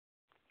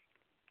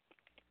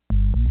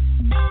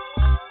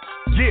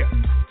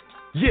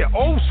Yeah,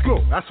 old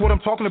school. That's what I'm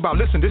talking about.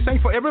 Listen, this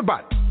ain't for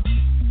everybody.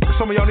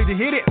 Some of y'all need to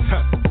hear this.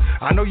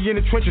 I know you're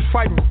in the trenches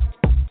fighting,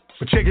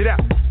 but check it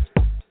out.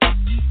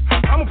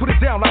 I'm gonna put it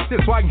down like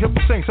this so I can help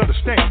the saints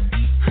understand.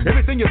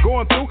 Everything you're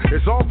going through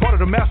is all part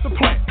of the master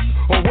plan.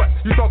 Or what?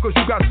 You thought cause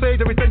you got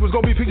saved everything was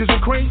gonna be peaches and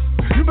cream?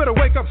 You better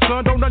wake up,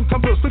 son. Don't nothing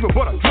come to a sleeper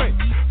but a dream.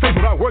 Faith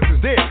without works is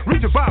dead.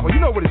 Read your Bible,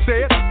 you know what it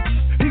said.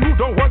 He who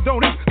don't work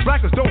don't eat.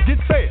 Slackers don't get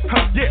fed.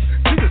 Yeah,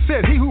 Jesus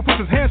said he who puts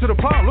his hand to the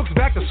plow looks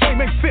back the same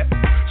ain't fit.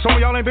 Some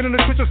of y'all ain't been in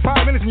the trenches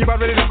 5 minutes and you about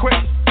ready to quit.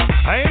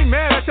 I ain't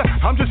mad at ya,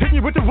 I'm just hitting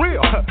you with the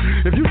real.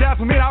 If you died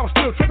for me and I was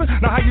still tripping,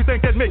 now how you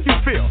think that make you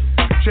feel?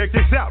 Check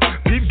this out,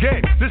 deep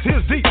game, this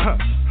here's deep.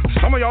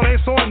 Some of y'all ain't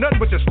sawing nothing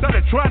but you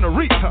studied trying to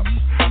reach.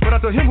 But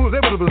unto him who is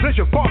able to possess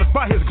your fault, it's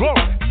by his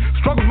glory.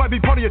 Struggles might be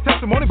part of your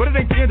testimony, but it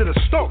ain't the end of the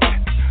story.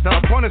 Now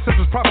the point is since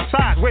was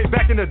prophesied way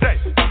back in the day.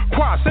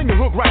 Choir, sing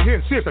your hook right here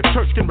and see if the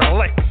church can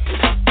relate.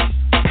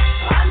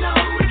 I know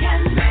we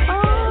can make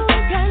it.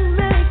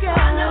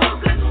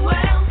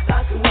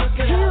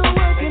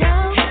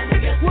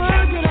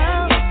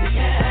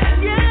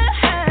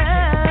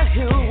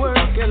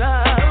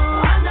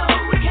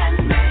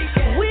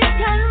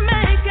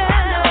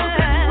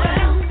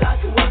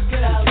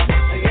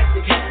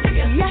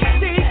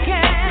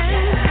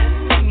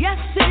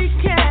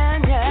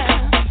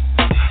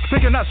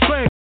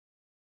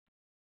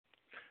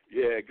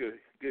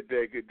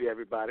 Yeah, good day,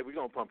 everybody. We're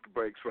going to pump the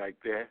brakes right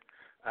there.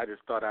 I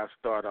just thought I'd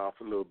start off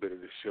a little bit of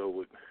the show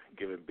with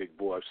giving Big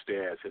Boy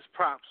upstairs his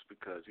props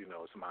because, you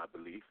know, it's my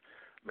belief.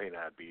 May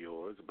not be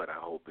yours, but I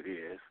hope it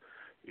is.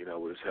 You know,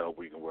 with his help,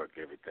 we can work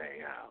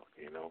everything out,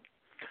 you know.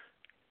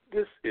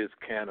 This is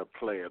Can a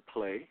Player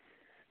Play,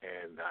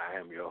 and I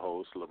am your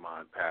host,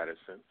 Lamont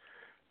Patterson,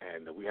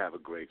 and we have a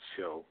great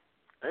show,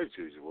 as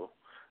usual,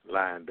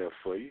 lined up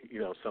for you. You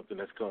know, something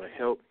that's going to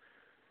help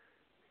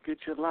get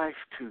your life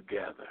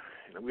together.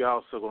 And we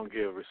also going to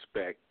give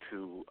respect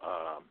to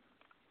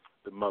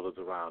the mothers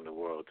around the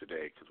world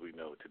today because we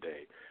know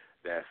today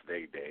that's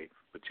their day.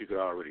 But you could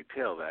already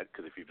tell that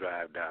because if you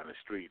drive down the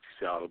street, you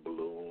see all the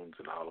balloons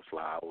and all the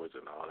flowers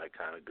and all that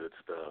kind of good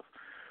stuff.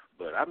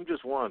 But I'm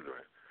just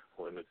wondering,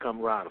 when it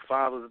come around to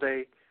Father's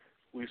Day,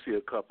 we see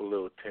a couple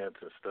little tents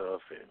and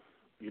stuff, and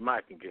you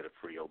might can get a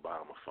free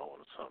Obama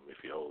phone or something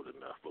if you're old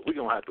enough. But we're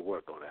going to have to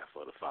work on that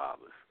for the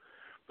fathers.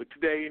 But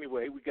today,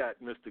 anyway, we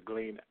got Mr.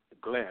 Glenn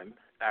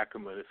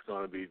Ackerman is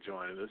going to be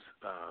joining us.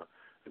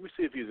 Let me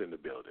see if he's in the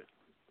building.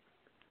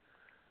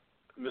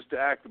 Mr.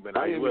 Ackerman,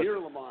 I am here,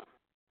 Lamont.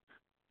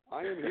 I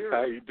am here.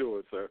 How you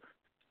doing, sir?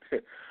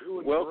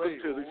 Doing Welcome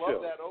great. to the show.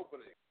 Love that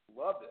opening.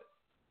 Loved it.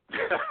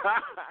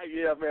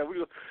 Yeah, man.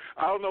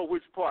 I don't know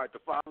which part, the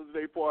Father's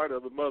Day part or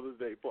the Mother's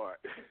Day part.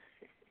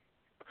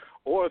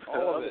 Or the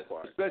all other of it,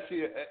 part.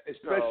 especially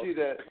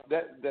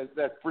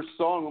that first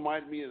song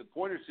reminded me of the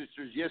Pointer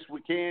Sisters. Yes,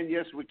 we can.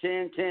 Yes, we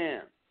can.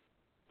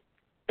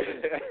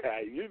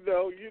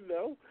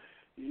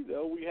 you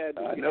know, we had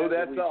to. I know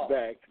that's all.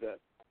 Back.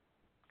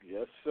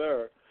 Yes,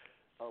 sir.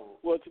 Oh,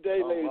 well,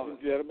 today, ladies love and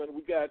it. gentlemen,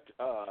 we got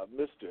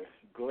Mr.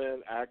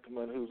 Glenn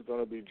Ackerman who's going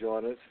to be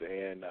joining us,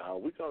 and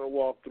we're going to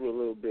walk through a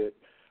little bit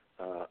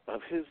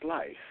of his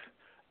life.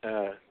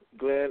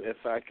 Glenn,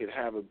 if I could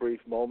have a brief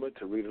moment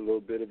to read a little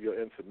bit of your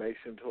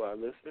information to our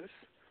listeners.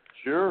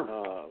 Sure.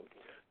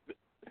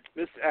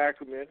 Mr.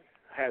 Ackerman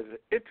has an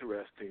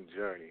interesting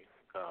journey.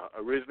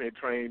 Originally a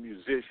trained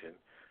musician,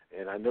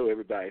 and I know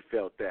everybody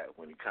felt that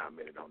when he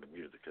commented on the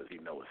music because he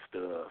knows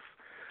stuff.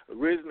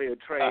 Originally a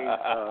trained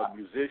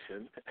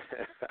musician,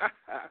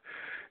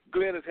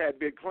 Glenn has had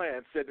big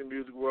plans setting the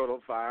music world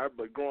on fire,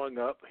 but growing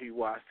up, he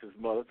watched his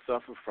mother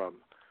suffer from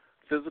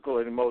physical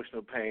and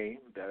emotional pain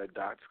that a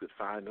doctor could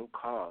find no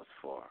cause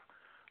for.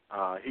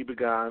 He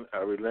began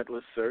a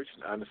relentless search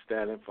and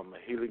understanding from a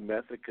healing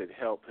method could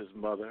help his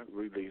mother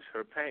release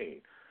her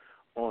pain.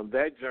 On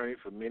that journey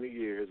for many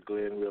years,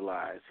 Glenn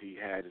realized he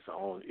had his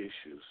own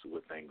issues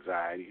with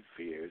anxiety,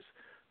 fears,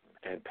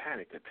 and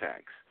panic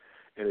attacks.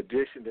 In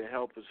addition to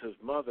helping his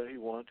mother, he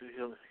wanted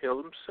to heal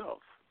himself.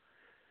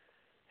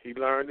 He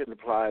learned and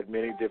applied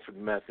many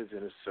different methods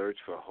in his search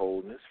for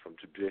wholeness, from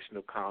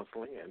traditional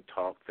counseling and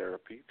talk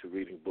therapy to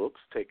reading books,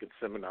 taking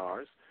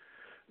seminars,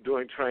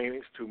 doing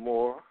trainings to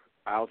more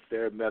out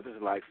there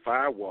methods like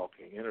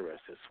firewalking,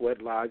 interesting,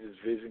 sweat lodges,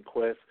 vision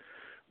quests,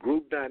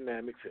 group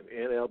dynamics,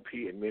 and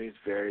NLP, and many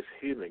various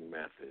healing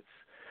methods.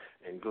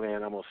 And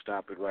Glenn, I'm going to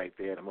stop it right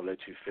there, and I'm going to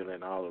let you fill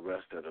in all the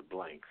rest of the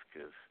blanks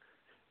because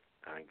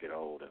I get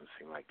old and it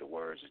seems like the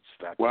words just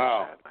slap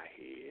inside my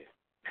head.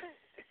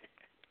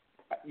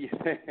 Yeah,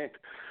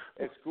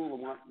 it's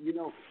cool. You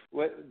know,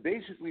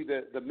 basically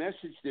the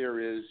message there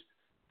is,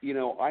 you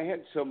know, I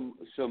had some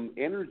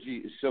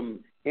energies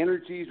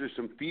or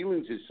some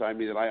feelings inside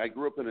me that I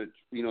grew up in a,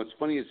 you know, it's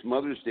funny, it's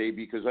Mother's Day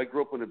because I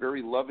grew up in a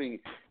very loving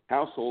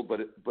household, but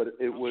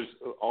it was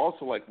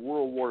also like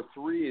World War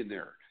III in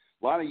there.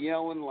 A lot of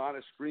yelling, a lot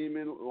of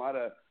screaming, a lot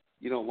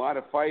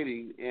of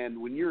fighting.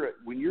 And when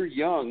you're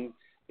young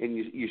and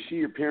you see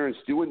your parents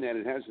doing that,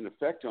 it has an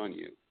effect on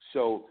you.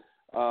 So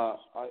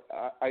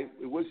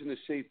it wasn't a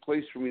safe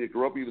place for me to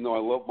grow up, even though I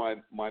love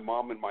my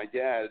mom and my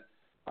dad.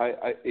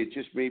 It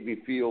just made me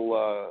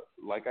feel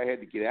like I had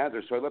to get out of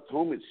there. So I left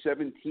home at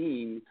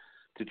 17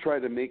 to try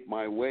to make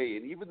my way.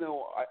 And even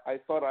though I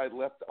thought I'd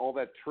left all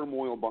that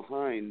turmoil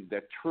behind,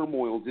 that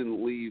turmoil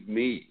didn't leave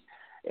me.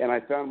 And I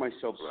found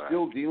myself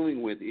still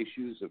dealing with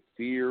issues of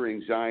fear,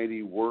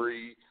 anxiety,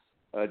 worry,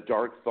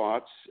 dark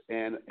thoughts.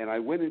 And I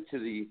went into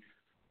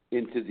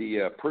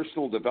the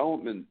personal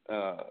development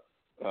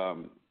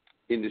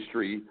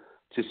industry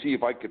to see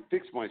if I could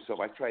fix myself.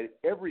 I tried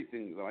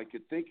everything that I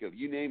could think of,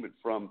 you name it,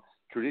 from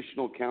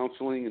traditional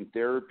counseling and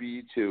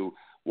therapy to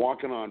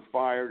walking on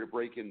fire to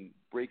breaking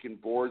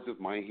boards with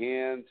my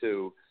hand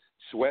to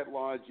sweat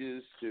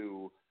lodges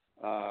to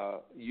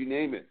you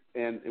name it.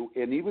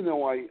 And even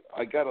though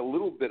I got a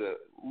little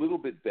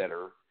bit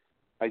better,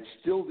 I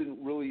still didn't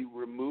really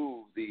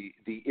remove the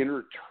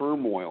inner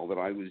turmoil that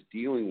I was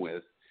dealing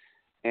with.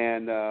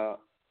 And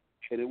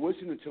it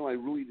wasn't until I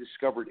really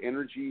discovered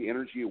energy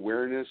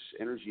awareness,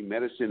 energy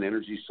medicine,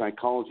 energy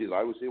psychology that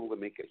I was able to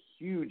make a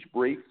huge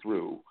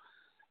breakthrough.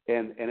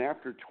 And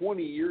after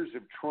 20 years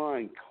of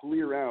trying to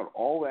clear out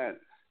all that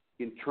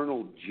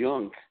internal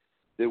junk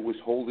that was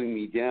holding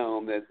me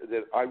down, that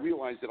I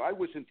realized that I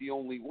wasn't the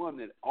only one,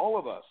 that all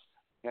of us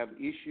have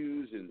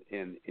issues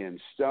and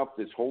stuff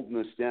that's holding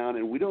us down,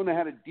 and we don't know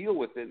how to deal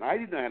with it. And I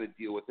didn't know how to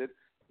deal with it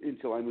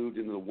until I moved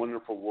into the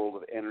wonderful world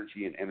of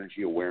energy and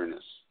energy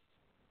awareness.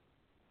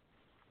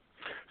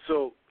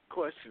 So,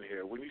 question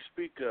here. When you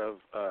speak of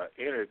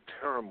inner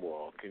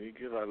turmoil, can you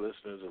give our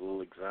listeners a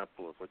little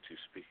example of what you're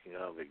speaking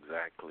of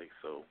exactly?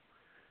 So,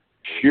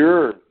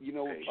 sure.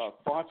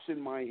 Thoughts in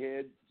my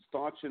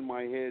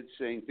head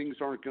saying things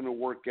aren't going to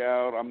work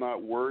out. I'm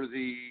not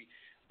worthy.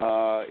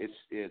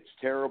 It's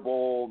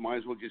terrible. Might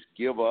as well just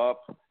give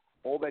up.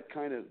 All that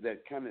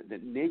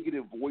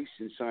negative voice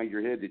inside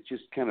your head that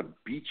just kind of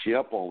beats you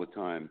up all the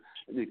time,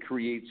 and it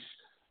creates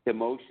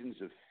emotions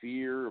of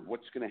fear of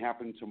what's going to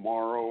happen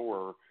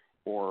tomorrow,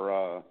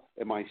 or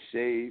am I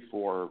safe,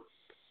 or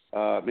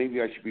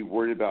maybe I should be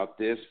worried about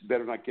this.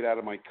 Better not get out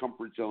of my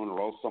comfort zone,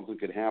 or else something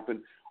could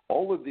happen.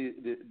 All of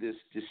this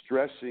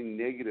distressing,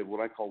 negative, what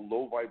I call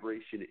low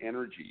vibration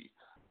energy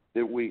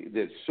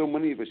that so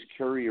many of us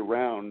carry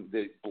around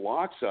that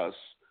blocks us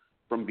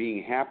from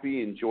being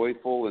happy and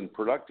joyful and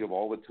productive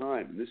all the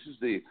time. And this is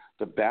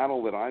the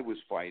battle that I was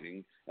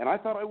fighting. And I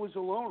thought I was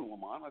alone,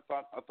 Lamont. I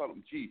thought,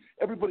 gee,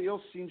 everybody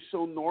else seems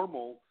so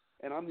normal,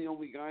 and I'm the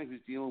only guy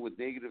who's dealing with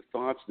negative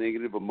thoughts,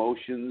 negative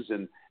emotions,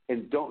 and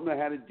don't know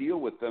how to deal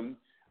with them.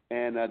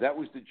 And that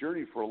was the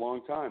journey for a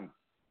long time.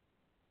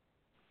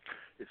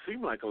 It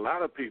seemed like a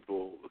lot of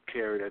people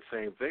carry that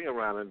same thing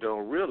around and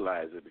don't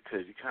realize it,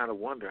 because you kind of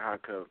wonder how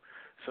come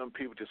some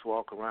people just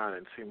walk around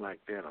and seem like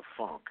they're in a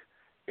funk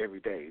every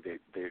day.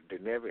 They're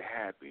never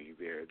happy.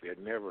 They're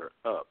never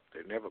up.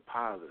 They're never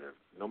positive,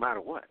 no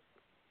matter what.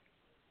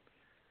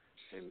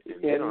 And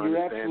they don't you're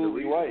understand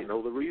absolutely the reason, right.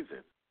 know the reason.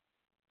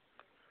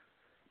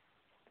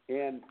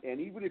 And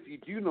even if you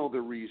do know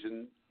the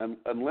reason,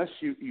 unless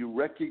you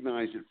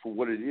recognize it for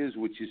what it is,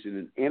 which is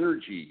an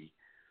energy,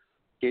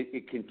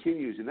 it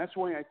continues. And that's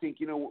why I think,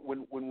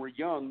 when we're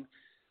young,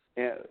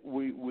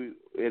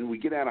 we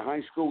get out of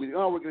high school,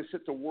 we're going to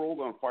set the world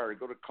on fire,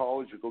 go to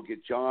college or go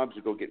get jobs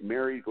or go get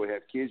married, go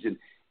have kids.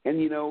 And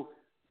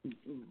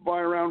by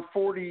around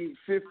 40,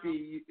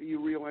 50,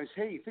 you realize,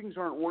 hey, things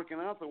aren't working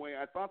out the way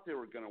I thought they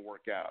were going to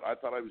work out. I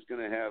thought I was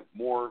going to have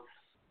more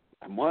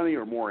money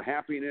or more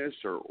happiness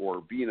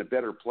or be in a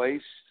better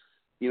place.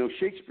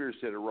 Shakespeare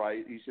said it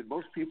right. He said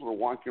most people are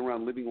walking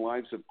around living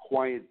lives of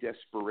quiet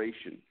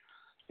desperation.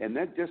 And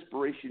that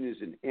desperation is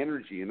an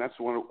energy, and that's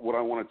what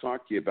I want to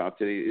talk to you about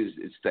today.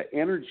 It's the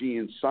energy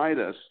inside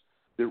us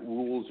that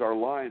rules our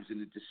lives, and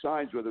it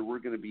decides whether we're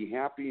going to be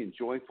happy and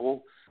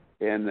joyful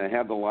and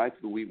have the life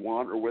that we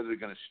want, or whether we're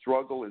going to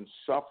struggle and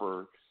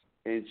suffer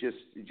and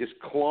just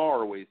claw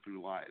our way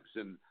through lives.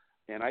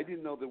 And I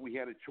didn't know that we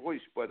had a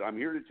choice, but I'm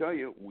here to tell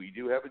you we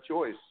do have a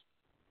choice.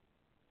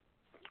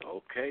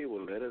 Okay,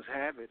 well, let us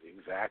have it.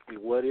 Exactly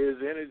what is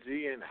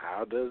energy and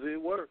how does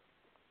it work?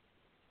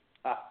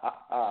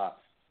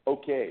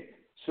 Okay,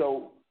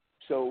 so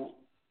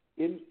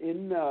in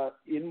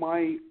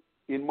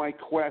my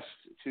quest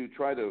to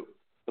try to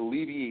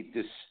alleviate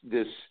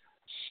this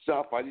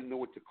stuff, I didn't know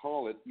what to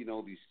call it.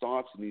 These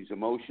thoughts and these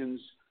emotions.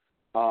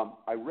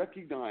 I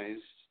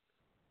recognized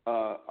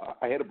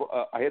I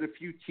had a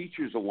few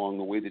teachers along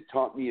the way that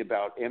taught me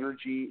about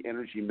energy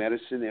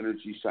medicine,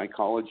 energy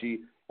psychology,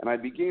 and I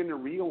began to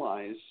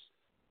realize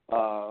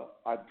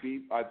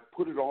I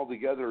put it all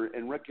together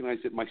and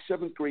recognized that my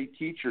 7th grade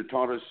teacher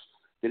taught us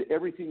that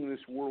everything in this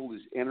world is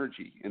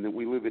energy, and that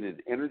we live in an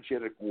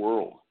energetic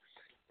world,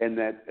 and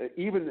that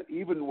even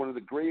one of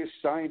the greatest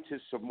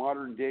scientists of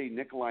modern day,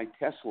 Nikola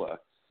Tesla,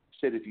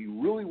 said if you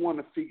really want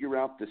to figure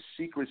out the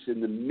secrets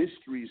and the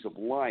mysteries of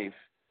life,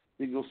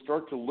 then you'll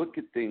start to look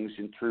at things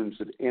in terms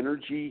of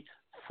energy,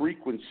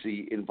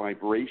 frequency, and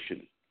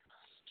vibration.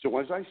 So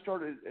as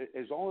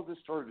all of this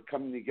started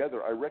coming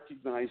together, I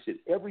recognized that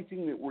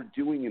everything that we're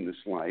doing in this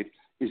life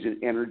is an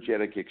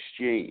energetic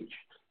exchange.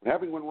 We're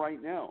having one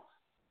right now.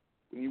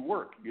 When you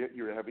work,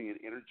 you're having an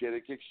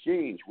energetic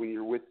exchange. When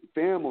you're with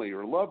family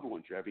or loved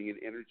ones, you're having an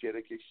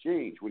energetic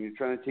exchange. When you're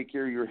trying to take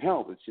care of your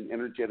health, it's an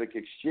energetic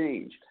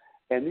exchange.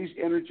 And these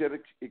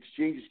energetic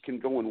exchanges can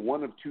go in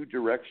one of two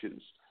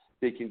directions.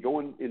 They can go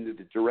into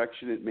the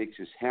direction that makes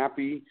us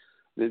happy,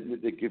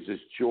 that gives us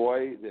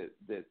joy,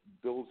 that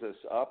builds us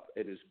up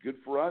and is good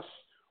for us,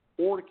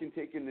 or it can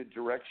take in a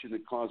direction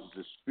that causes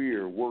us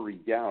fear, worry,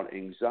 doubt,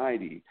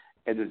 anxiety,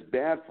 and is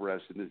bad for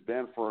us and is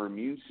bad for our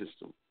immune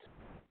system.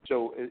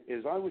 So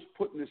as I was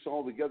putting this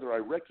all together, I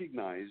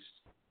recognized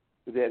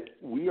that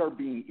we are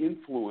being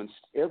influenced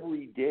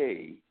every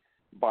day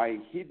by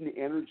hidden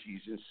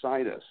energies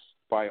inside us,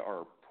 by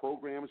our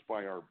programs,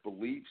 by our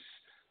beliefs,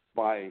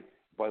 by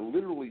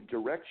literally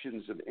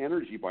directions of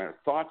energy, by our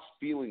thoughts,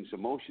 feelings,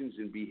 emotions,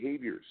 and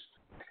behaviors.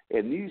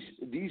 And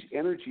these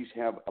energies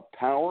have a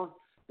power,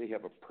 they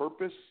have a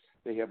purpose,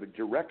 they have a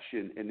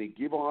direction, and they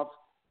give off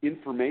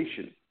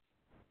information.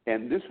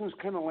 And this was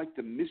kind of like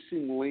the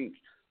missing link,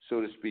 so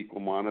to speak,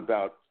 Lamont,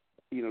 about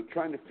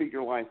trying to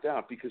figure life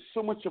out, because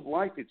so much of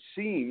life, it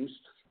seems,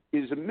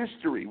 is a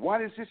mystery. Why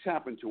does this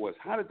happen to us?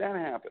 How did that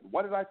happen?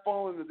 Why did I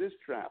fall into this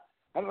trap?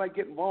 How did I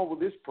get involved with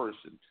this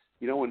person?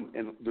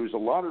 And there's a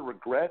lot of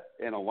regret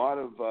and a lot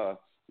of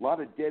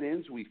dead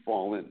ends we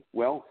fall in.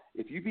 Well,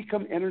 if you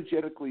become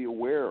energetically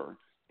aware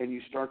and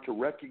you start to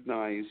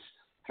recognize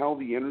how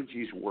the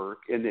energies work,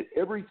 and that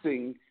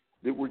everything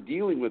that we're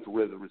dealing with,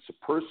 whether it's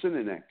a person,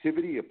 an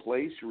activity, a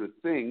place, or a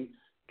thing,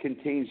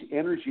 contains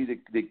energy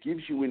that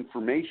gives you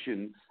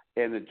information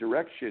and a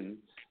direction,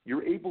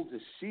 you're able to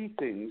see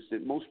things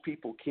that most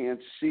people can't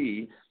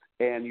see,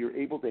 and you're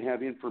able to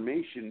have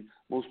information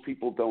most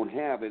people don't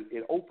have.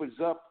 It opens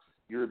up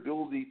your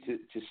ability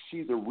to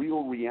see the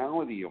real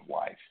reality of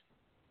life.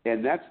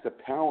 And that's the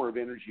power of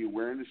energy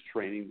awareness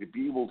training, to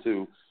be able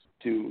to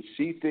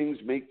see things,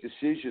 make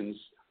decisions,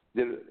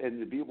 and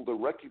to be able to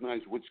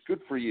recognize what's good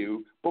for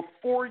you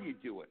before you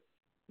do it,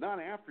 not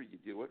after you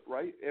do it,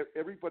 right?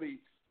 Everybody,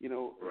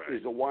 right,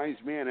 is a wise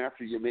man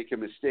after you make a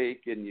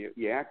mistake, and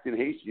you act in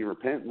haste and you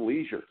repent in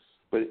leisure.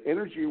 But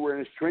energy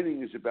awareness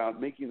training is about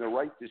making the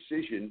right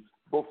decision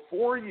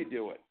before you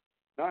do it,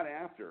 not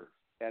after.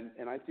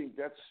 And I think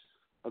that's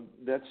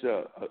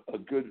a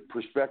good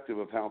perspective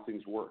of how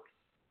things work.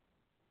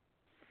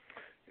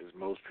 As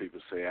most people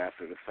say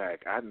after the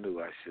fact, I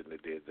knew I shouldn't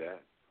have did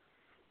that.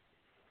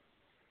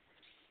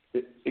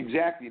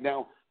 Exactly.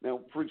 Now,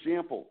 for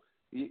example,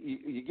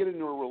 you get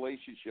into a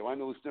relationship. I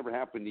know this never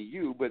happened to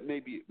you, but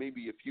maybe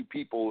a few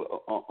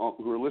people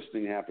who are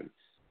listening happen.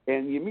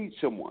 And you meet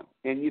someone,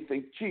 and you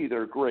think, gee,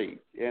 they're great,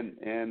 and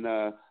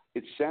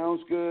it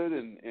sounds good,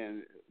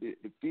 and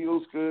it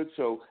feels good.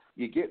 So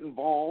you get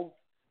involved,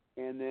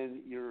 and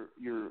then you're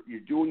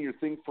doing your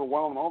thing for a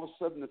while, and all of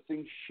a sudden the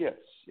thing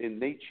shifts,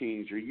 and they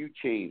change, or you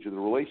change, or the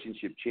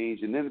relationship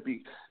changes, and then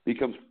it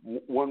becomes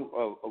one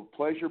of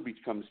pleasure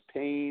becomes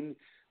pain,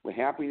 where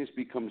happiness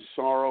becomes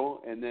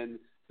sorrow, and then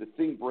the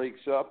thing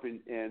breaks up, and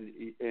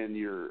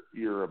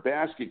you're a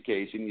basket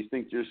case, and you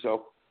think to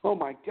yourself, oh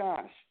my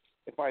gosh,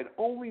 if I'd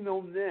only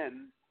known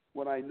then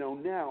what I know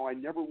now, I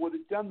never would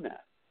have done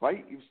that.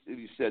 Right?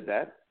 You said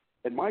that.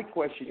 And my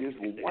question is,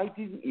 well, why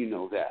didn't you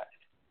know that?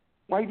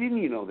 Why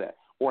didn't you know that?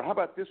 Or how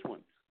about this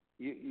one?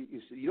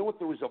 You said, you know what?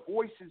 There was a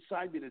voice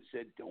inside me that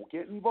said, don't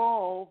get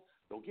involved.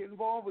 Don't get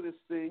involved with this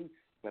thing.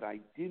 But I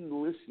didn't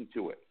listen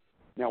to it.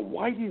 Now,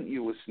 why didn't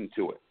you listen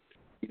to it?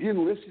 You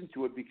didn't listen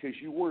to it because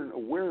you weren't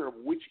aware of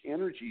which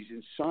energies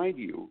inside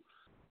you,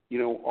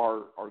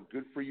 are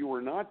good for you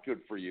or not good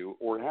for you,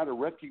 or how to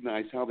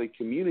recognize how they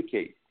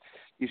communicate.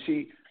 You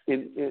see,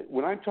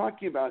 when I'm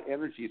talking about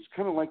energy, it's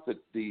kind of like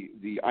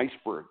the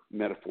iceberg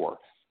metaphor.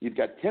 You've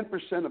got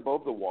 10%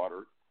 above the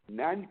water,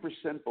 90%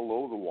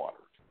 below the water.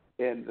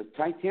 And the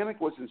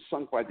Titanic wasn't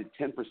sunk by the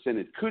 10%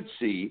 it could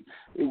see.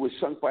 It was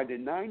sunk by the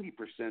 90%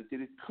 that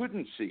it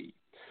couldn't see.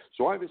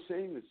 So I have a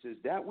saying that says,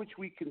 that which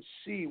we can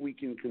see, we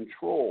can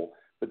control,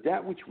 but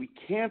that which we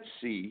can't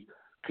see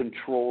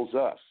controls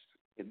us.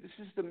 And this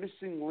is the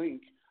missing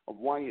link of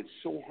why it's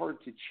so hard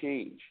to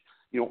change.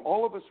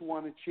 All of us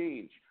want to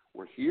change.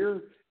 We're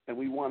here, and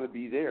we want to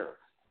be there.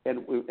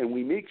 And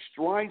we make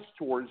strides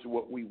towards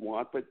what we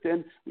want, but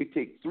then we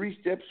take 3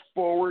 steps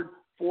forward,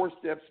 4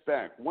 steps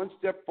back. 1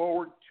 step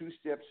forward, 2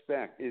 steps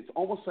back. It's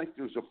almost like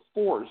there's a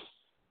force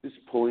that's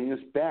pulling us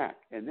back.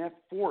 And that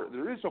force,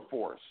 there is a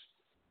force.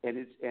 And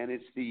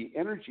it's the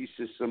energy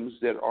systems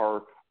that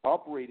are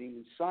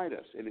operating inside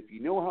us. And if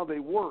you know how they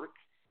work,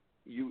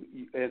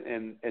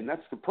 and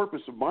that's the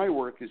purpose of my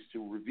work, is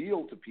to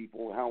reveal to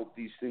people how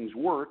these things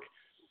work.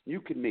 You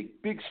can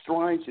make big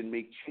strides and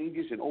make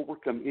changes and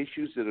overcome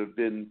issues that have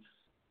been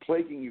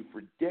plaguing you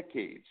for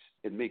decades,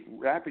 and make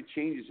rapid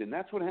changes. And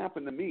that's what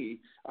happened to me.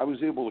 I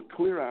was able to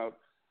clear out,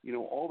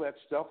 all that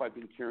stuff I've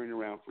been carrying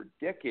around for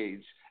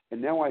decades,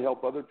 and now I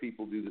help other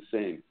people do the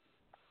same.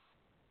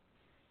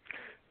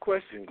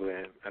 Question,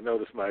 Glenn. I know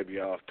this might be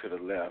off to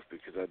the left,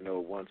 because I know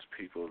once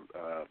people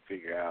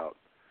figure out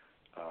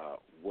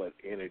what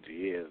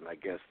energy is, and I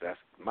guess that's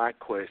my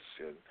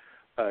question,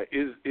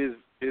 Is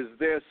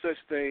there such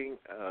thing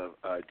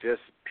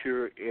just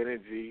pure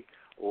energy,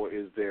 or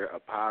is there a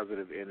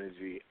positive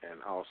energy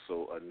and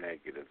also a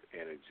negative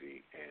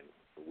energy,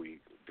 and we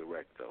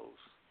direct those?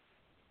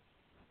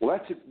 Well,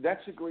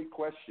 that's a great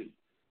question.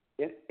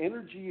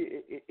 Energy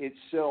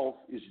itself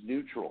is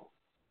neutral,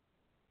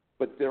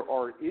 but there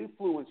are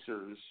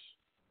influencers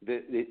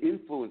that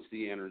influence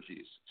the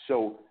energies.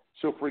 So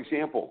for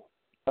example,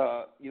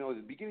 at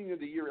the beginning of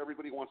the year,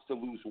 everybody wants to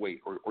lose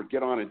weight or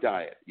get on a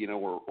diet,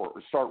 or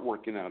start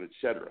working out,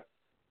 etc.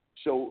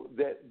 So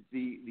that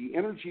the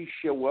energies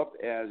show up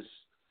as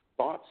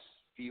thoughts,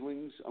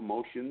 feelings,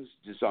 emotions,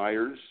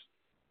 desires,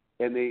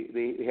 and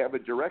they have a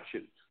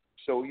direction.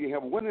 So you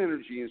have one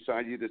energy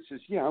inside you that says,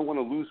 yeah, I want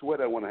to lose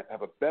weight. I want to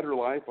have a better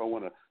life. I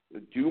want to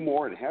do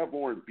more and have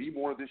more and be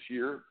more this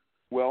year.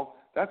 Well,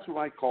 that's what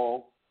I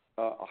call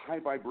a high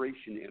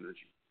vibration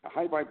energy. A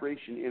high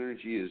vibration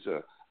energy is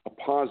a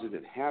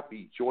positive,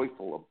 happy,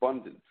 joyful,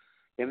 abundant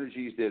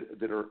energies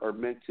that are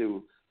meant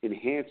to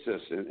enhance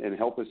us and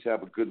help us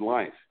have a good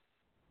life.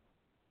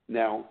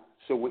 Now,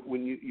 so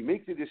when you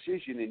make the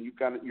decision and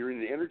you're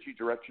in an energy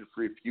direction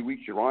for a few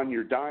weeks, you're on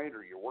your diet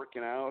or you're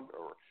working out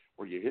or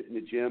you're hitting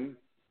the gym,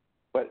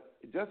 but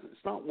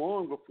it's not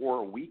long before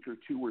a week or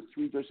two or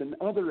three, there's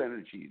another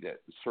energy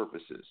that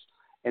surfaces.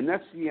 And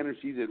that's the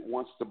energy that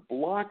wants to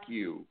block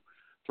you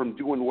from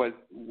doing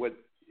what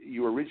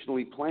you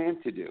originally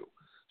planned to do.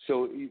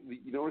 So you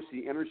notice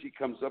the energy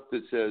comes up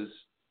that says,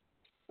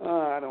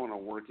 I don't want to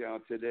work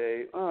out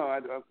today.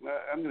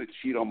 I'm going to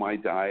cheat on my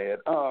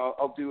diet.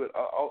 I'll do it.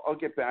 I'll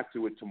get back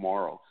to it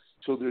tomorrow.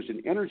 So there's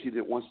an energy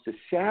that wants to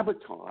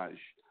sabotage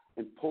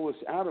and pull us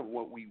out of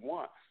what we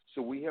want.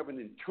 So we have an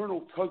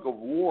internal tug of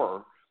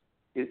war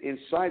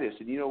inside us.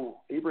 And,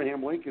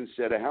 Abraham Lincoln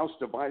said, a house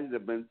divided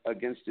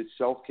against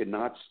itself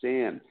cannot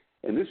stand.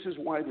 And this is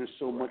why there's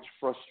so much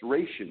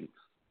frustration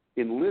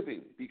in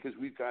living, because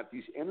we've got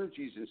these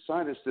energies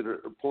inside us that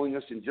are pulling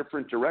us in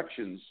different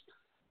directions,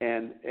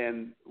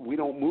 and we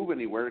don't move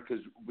anywhere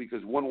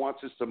because one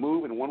wants us to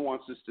move and one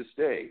wants us to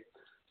stay.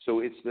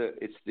 So it's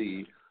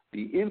the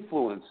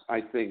influence,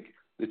 I think,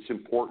 that's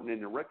important,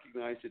 and to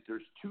recognize that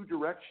there's two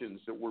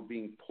directions that we're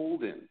being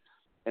pulled in,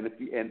 and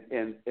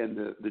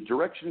the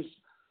directions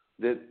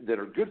that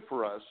are good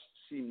for us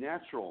seem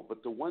natural,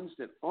 but the ones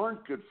that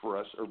aren't good for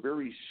us are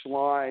very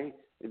sly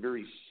and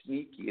very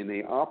sneaky, and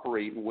they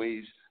operate in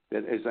ways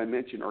that, as I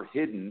mentioned, are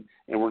hidden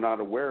and we're not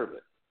aware of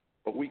it.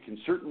 But we can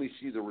certainly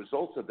see the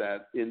results of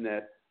that in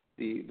that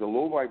the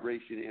low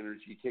vibration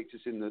energy takes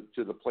us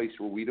to the place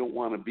where we don't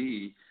want to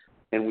be,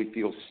 and we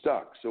feel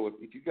stuck. So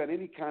if you've got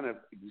any kind of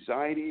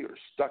anxiety or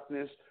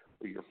stuckness,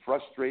 or you're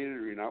frustrated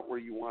or you're not where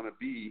you want to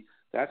be,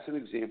 that's an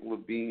example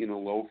of being in a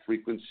low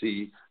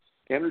frequency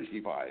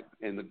energy vibe.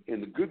 And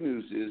the good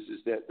news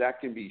is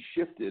that can be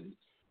shifted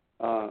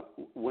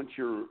once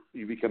you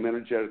become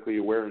energetically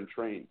aware and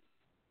trained.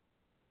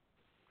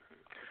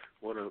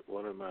 One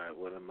of my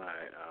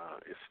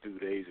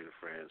astute Asian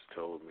friends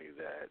told me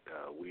that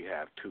we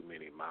have too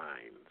many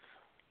minds,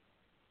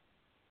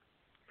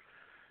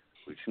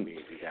 which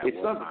means we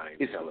have one mind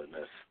telling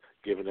us,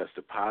 giving us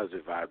the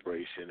positive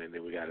vibration, and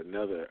then we got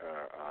another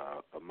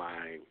a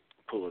mind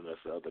pulling us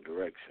the other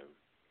direction.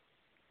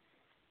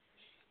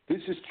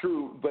 This is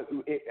true, but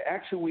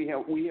actually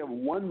we have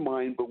one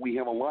mind, but we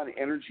have a lot of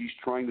energies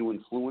trying to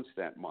influence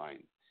that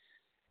mind.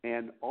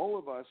 And all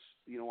of us,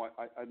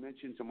 I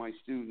mentioned to my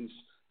students,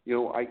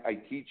 I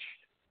teach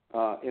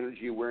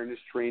energy awareness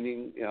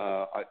training.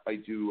 I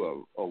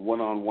do a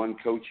one-on-one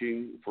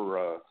coaching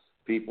for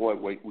people.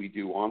 We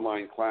do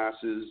online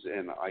classes,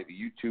 and I have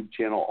a YouTube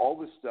channel, all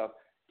this stuff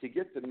to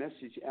get the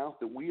message out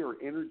that we are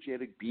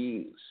energetic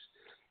beings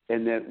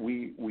and that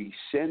we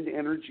send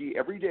energy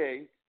every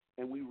day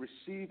and we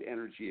receive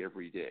energy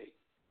every day.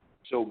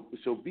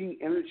 So being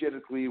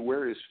energetically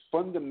aware is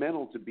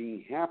fundamental to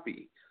being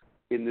happy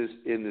in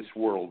this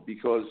world,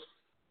 because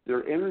there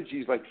are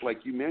energies like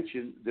you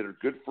mentioned that are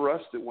good for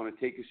us, that want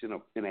to take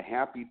us in a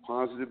happy,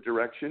 positive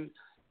direction,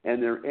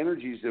 and there are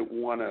energies that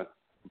want to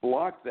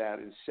block that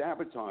and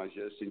sabotage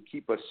us and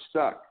keep us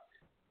stuck.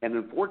 And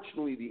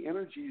unfortunately, the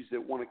energies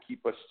that want to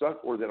keep us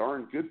stuck or that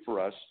aren't good for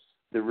us,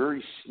 they're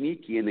very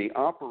sneaky and they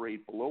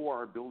operate below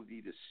our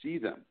ability to see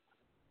them.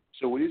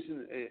 So it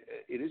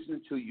isn't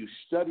until you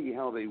study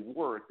how they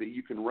work that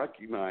you can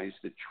recognize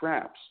the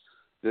traps,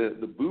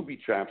 the booby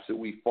traps that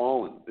we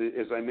fall in.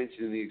 As I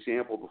mentioned in the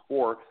example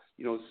before,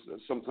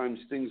 sometimes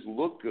things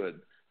look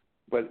good,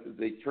 but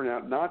they turn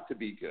out not to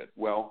be good.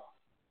 Well,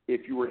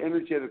 if you were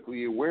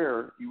energetically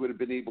aware, you would have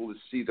been able to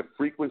see the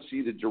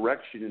frequency, the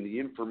direction, and the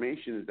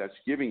information that's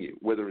giving you,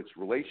 whether it's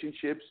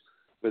relationships,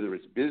 whether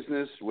it's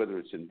business, whether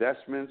it's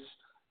investments,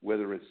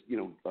 whether it's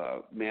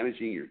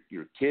managing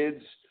your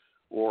kids,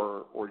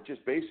 or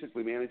just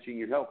basically managing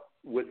your health.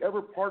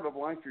 Whatever part of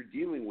life you're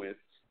dealing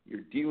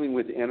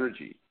with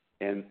energy.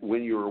 And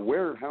when you're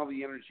aware of how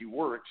the energy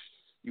works,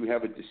 you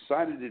have a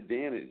decided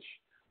advantage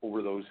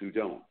over those who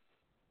don't.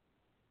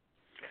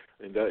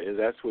 And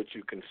that's what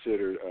you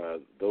consider,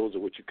 those are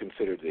what you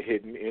consider the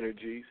hidden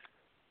energies?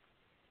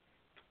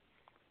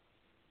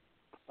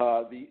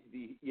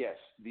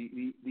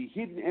 The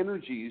hidden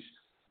energies.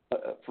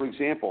 For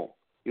example,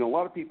 a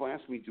lot of people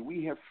ask me, do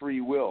we have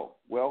free will?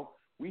 Well,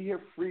 we have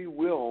free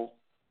will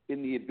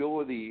in the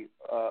ability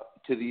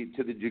to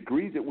the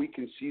degree that we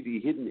can see the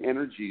hidden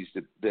energies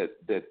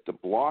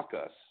that block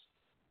us,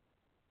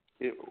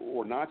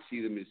 or not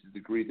see them, is the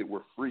degree that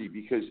we're free.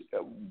 Because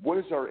what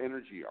is our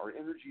energy? Our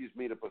energy is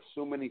made up of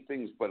so many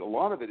things, but a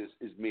lot of it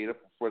is made up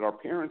of what our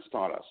parents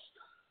taught us.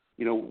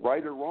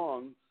 Right or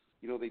wrong,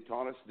 they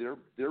taught us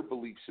their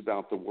beliefs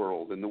about the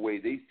world and the way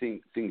they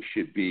think things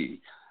should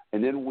be.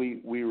 And then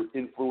we were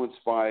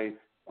influenced by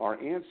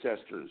our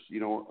ancestors,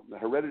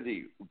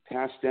 heredity,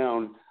 passed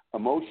down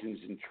emotions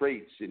and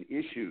traits and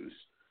issues.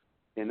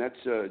 And that's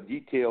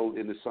detailed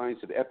in the science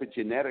of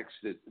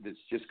epigenetics that's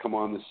just come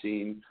on the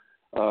scene,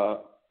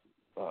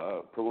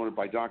 promoted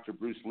by Dr.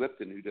 Bruce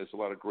Lipton, who does a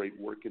lot of great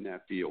work in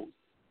that field.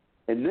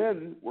 And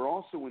then we're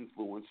also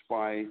influenced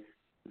by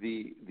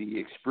the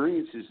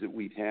experiences that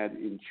we've had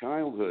in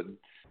childhood,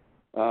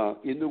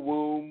 in the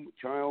womb,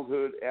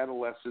 childhood,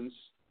 adolescence,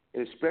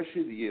 and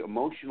especially the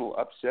emotional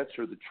upsets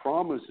or the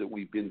traumas that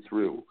we've been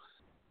through.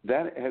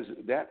 That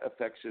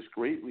affects us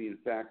greatly. In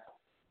fact,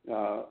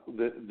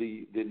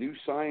 the new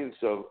science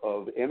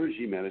of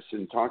energy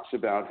medicine talks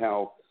about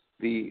how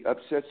the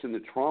upsets and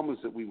the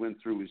traumas that we went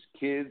through as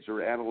kids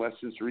or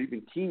adolescents or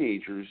even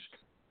teenagers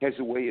has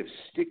a way of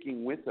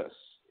sticking with us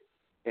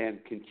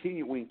and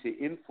continuing to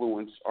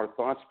influence our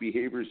thoughts,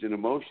 behaviors, and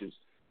emotions.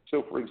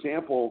 So, for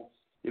example,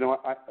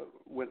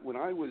 when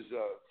I was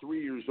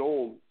 3 years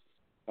old,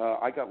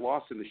 I got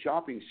lost in the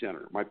shopping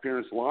center. My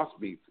parents lost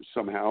me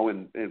somehow,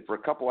 and for a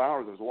couple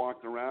hours I was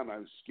walking around. I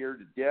was scared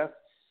to death,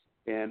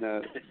 and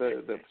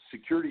the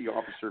security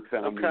officer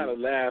found me. I'm kind of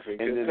laughing.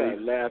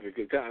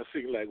 It kind of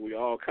seems like we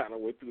all kind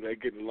of went through that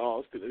getting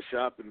lost in the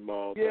shopping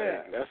mall.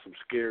 Yeah, thing. That's some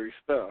scary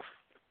stuff.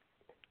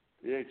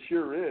 Yeah, it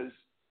sure is.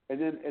 And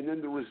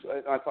then there was.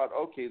 I thought,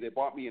 okay, they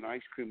bought me an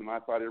ice cream, and I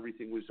thought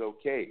everything was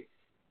okay.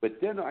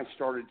 But then I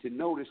started to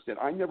notice that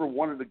I never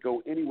wanted to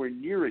go anywhere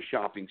near a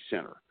shopping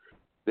center.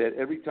 That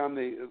every time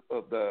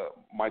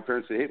my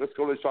parents say, hey, let's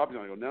go to the shopping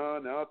center, I go,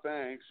 no,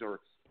 thanks. Or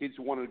kids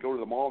wanted to go to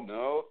the mall,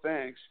 no,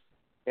 thanks.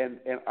 And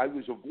I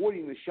was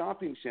avoiding the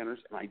shopping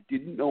centers, and I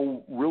didn't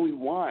know really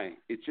why.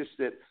 It's just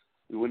that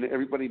when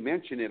everybody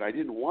mentioned it, I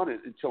didn't want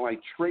it until I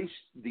traced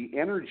the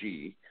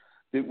energy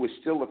that was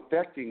still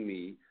affecting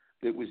me,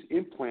 that was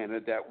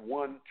implanted that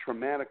one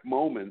traumatic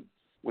moment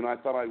when I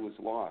thought I was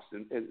lost.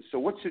 And so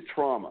what's a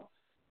trauma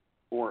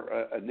or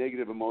a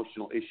negative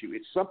emotional issue?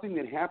 It's something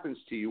that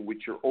happens to you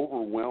which you're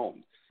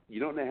overwhelmed.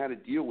 You don't know how to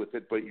deal with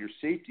it, but your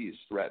safety is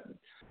threatened.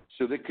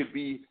 So that could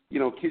be,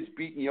 kids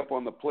beating you up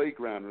on the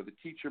playground, or the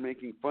teacher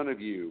making fun of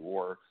you,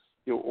 or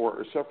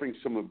suffering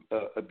some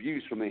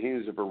abuse from the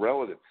hands of a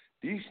relative.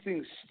 These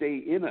things stay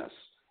in us,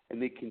 and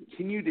they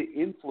continue to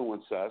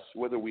influence us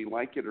whether we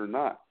like it or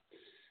not.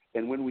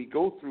 And when we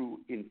go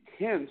through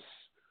intense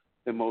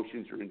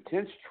emotions or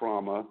intense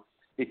trauma,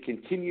 it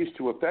continues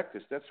to affect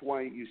us. That's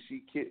why you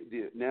see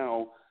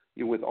now,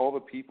 with all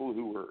the people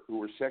who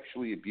were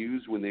sexually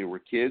abused when they were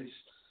kids,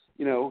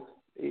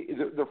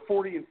 they're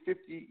 40 and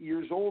 50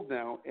 years old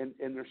now, and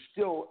they're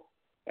still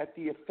at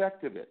the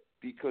effect of it,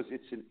 because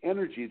it's an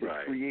energy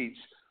that creates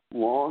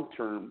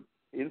long-term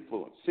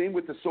influence. Same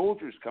with the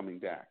soldiers coming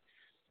back.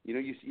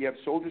 You have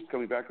soldiers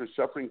coming back who are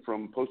suffering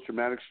from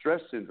post-traumatic stress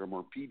syndrome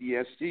or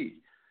PTSD.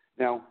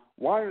 Now,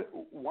 why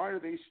are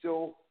they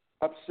still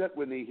upset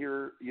when they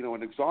hear,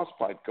 an exhaust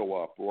pipe go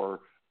up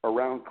or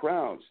around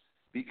crowds?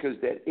 Because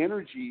that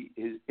energy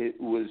it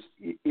was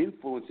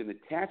influenced and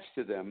attached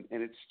to them,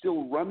 and it's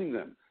still running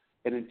them.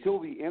 And until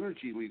the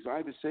energy leaves, I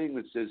have a saying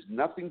that says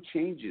nothing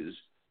changes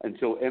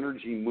until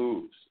energy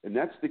moves. And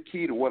that's the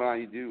key to what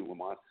I do,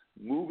 Lamont,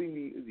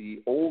 moving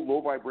the old low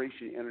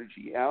vibration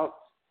energy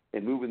out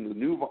and moving the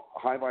new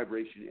high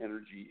vibration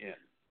energy in.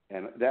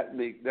 And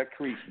that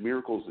creates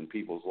miracles in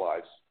people's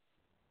lives.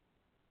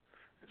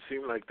 It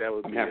seemed like that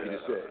would be a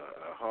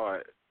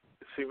hard.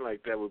 It seemed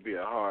like that would be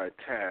a hard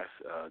task,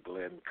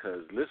 Glenn,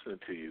 because listening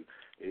to you,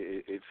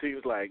 it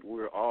seems like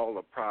we're all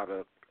a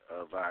product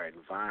of our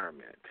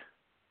environment,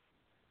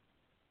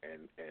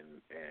 and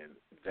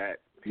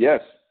that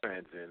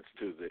transcends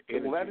to the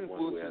energy. Well, that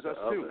influences us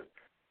too.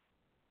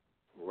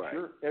 Right.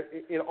 Sure.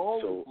 It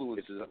all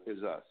influences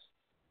us.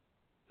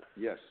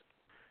 Yes.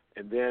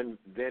 And then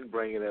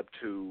bring it up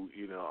to,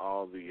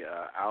 all the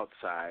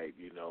outside,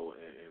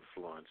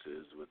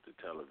 influences with the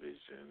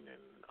television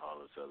and all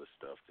this other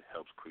stuff that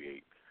helps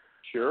create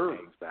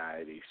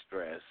anxiety,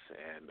 stress,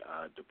 and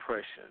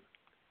depression.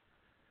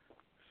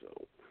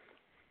 So.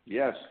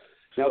 Yes.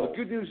 Now the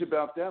good news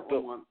about that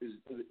one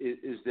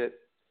is that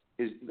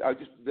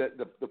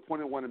the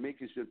point I want to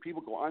make is that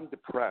people go, I'm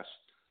depressed.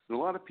 And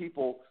a lot of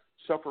people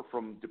suffer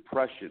from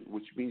depression,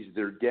 which means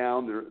they're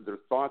down, their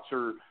thoughts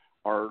are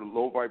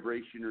low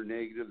vibration or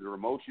negative, their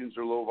emotions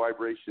are low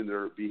vibration,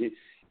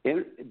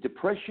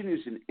 depression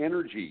is an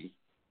energy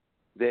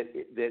that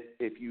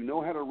if you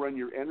know how to run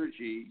your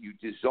energy, you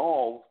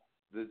dissolve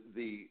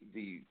the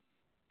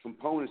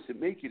components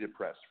that make you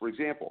depressed. For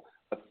example,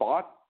 a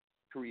thought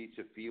creates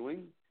a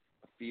feeling,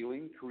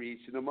 feeling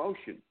creates an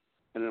emotion,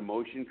 and an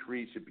emotion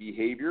creates a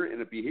behavior,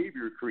 and a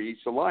behavior creates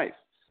a life.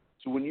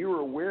 So when you're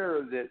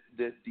aware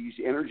that these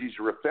energies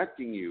are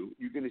affecting you,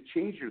 you're going to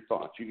change your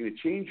thoughts, you're going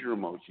to change your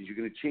emotions, you're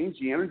going to change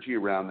the energy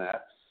around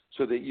that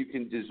so that you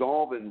can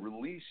dissolve and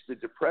release the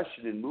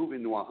depression and move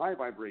into a high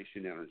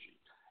vibration energy.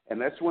 And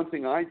that's one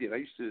thing I did. I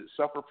used to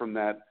suffer from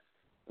that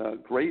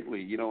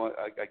greatly. You know,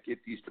 I get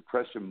these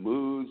depressive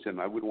moods, and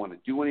I wouldn't want to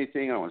do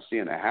anything. I don't want to stay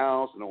in the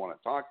house. I don't want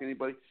to talk to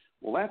anybody.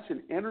 Well, that's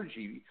an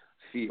energy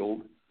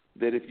field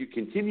that if you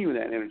continue in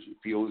that energy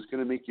field, is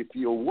going to make you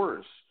feel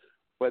worse.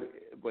 But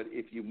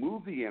if you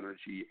move the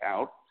energy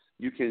out,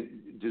 you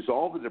can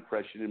dissolve the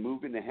depression and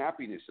move into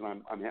happiness.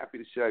 And I'm happy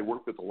to say I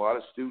work with a lot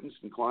of students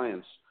and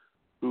clients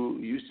who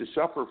used to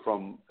suffer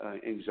from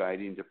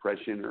anxiety and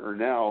depression are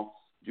now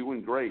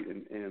doing great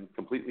and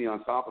completely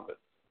on top of it.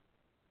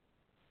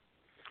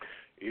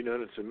 You know,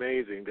 it's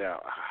amazing that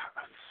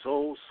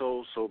so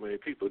many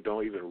people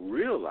don't even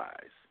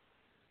realize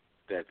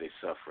that they're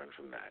suffering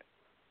from that.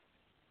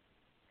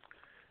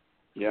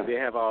 Yeah. They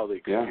have all the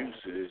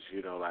excuses,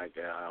 you know, like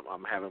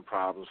I'm having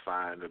problems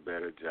finding a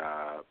better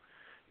job.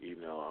 You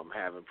know, I'm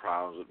having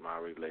problems with my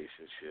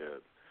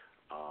relationship.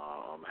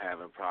 I'm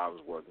having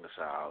problems working this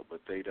out,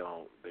 but they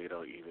don't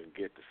even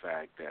get the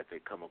fact that they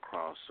come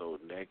across so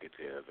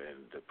negative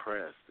and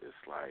depressed. It's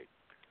like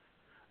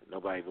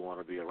nobody even want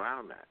to be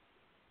around that.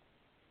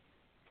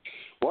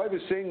 Well, I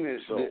was saying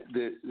this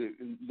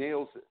that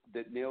nails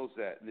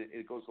that, and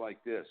it goes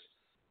like this.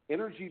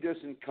 Energy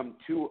doesn't come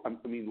to,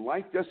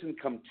 life doesn't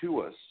come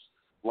to us.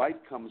 Life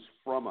comes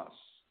from us.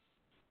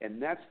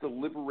 And that's the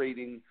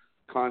liberating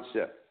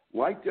concept.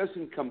 Life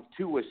doesn't come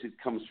to us, it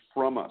comes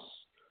from us.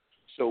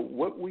 So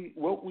what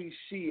we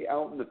see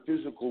out in the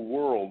physical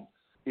world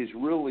is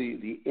really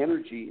the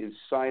energy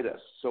inside us.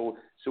 So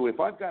if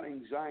I've got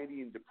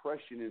anxiety and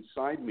depression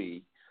inside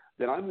me,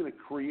 then I'm going to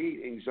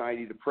create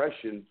anxiety,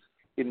 depression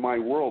in my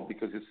world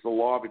because it's the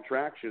law of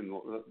attraction,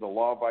 the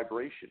law of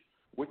vibration.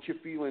 What you're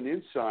feeling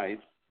inside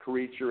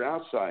creates your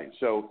outside.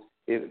 So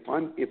if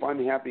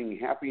I'm having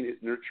happiness,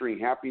 nurturing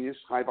happiness,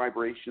 high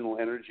vibrational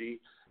energy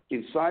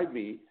inside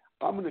me,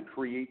 I'm going to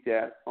create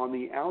that on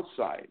the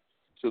outside.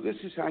 So this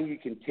is how you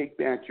can take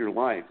back your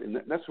life, and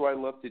that's what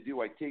I love to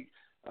do. I take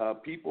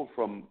people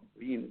from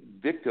being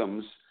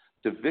victims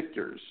to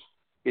victors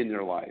in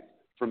their life,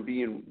 from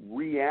being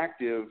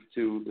reactive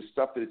to the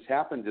stuff that's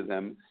happened to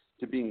them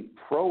to being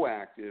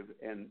proactive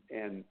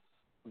and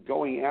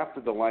going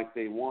after the life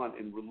they want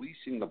and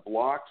releasing the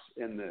blocks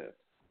and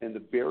the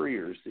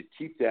barriers that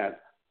keep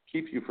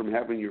you from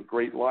having your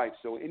great life.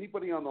 So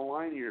anybody on the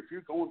line here, if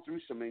you're going through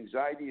some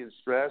anxiety and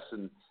stress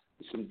and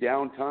some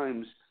down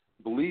times,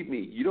 believe me,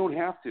 you don't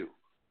have to.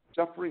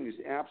 Suffering is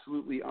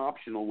absolutely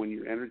optional when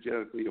you're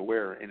energetically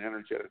aware and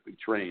energetically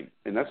trained.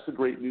 And that's the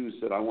great news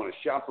that I want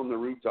to shout from the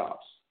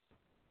rooftops.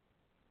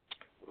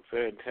 Well,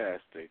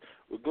 fantastic.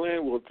 Well,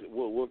 Glenn,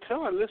 we'll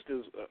tell our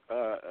listeners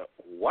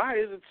why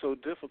is it so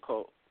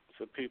difficult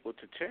for people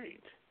to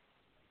change?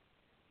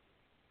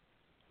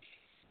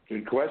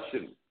 Good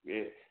question.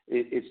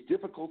 It's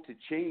difficult to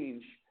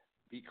change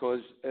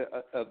because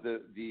of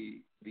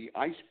the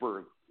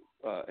iceberg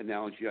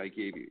analogy I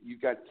gave you.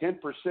 You've got 10%,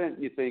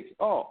 and you think,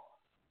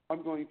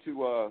 I'm going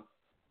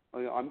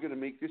to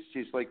make this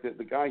change. Like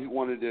the guy who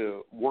wanted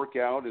to work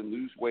out and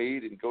lose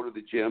weight and go to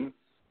the gym.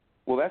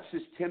 Well, that's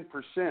just 10%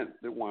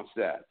 that wants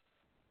that.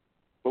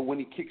 But when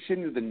he kicks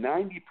into the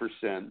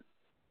 90%,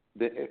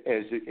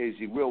 as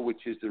he will,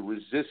 which is the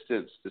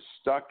resistance, the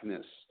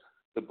stuckness,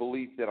 the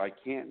belief that I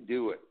can't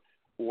do it,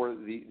 or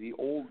the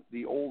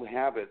old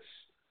habits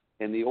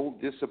and the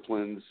old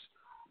disciplines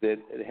that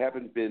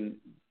haven't been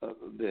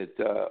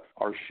that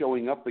are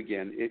showing up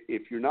again.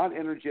 If you're not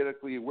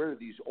energetically aware,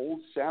 these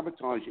old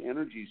sabotage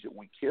energies that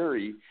we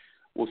carry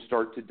will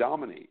start to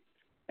dominate,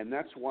 and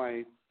that's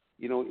why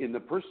in the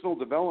personal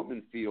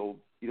development field,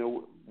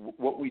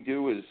 what we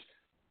do is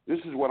this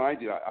is what I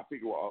do. I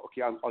figure, well,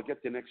 okay, I'll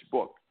get the next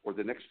book or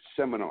the next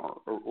seminar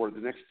or the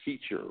next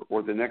teacher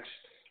or the next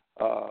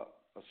a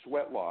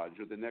sweat lodge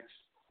or the next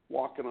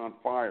walking on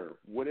fire,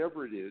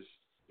 whatever it is,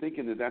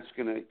 thinking that that's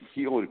going to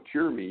heal or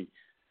cure me,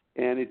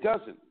 and it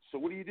doesn't. So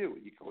what do?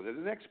 You go to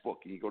the next book,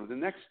 and you go to the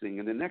next thing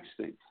and the next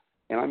thing.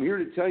 And I'm here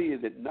to tell you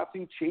that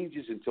nothing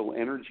changes until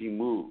energy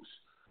moves.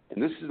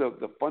 And this is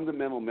the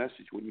fundamental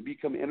message. When you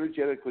become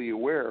energetically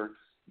aware,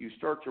 you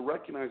start to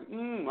recognize,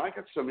 I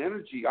got some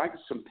energy, I got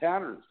some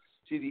patterns.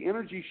 See, the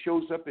energy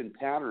shows up in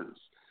patterns.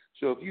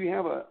 So if you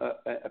have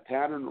a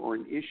pattern or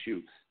an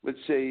issue, let's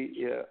say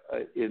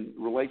in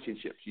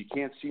relationships, you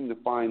can't seem to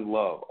find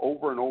love.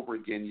 Over and over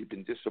again, you've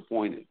been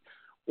disappointed.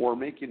 Or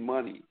making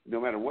money. No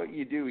matter what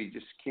you do, you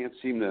just can't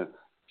seem to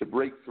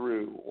break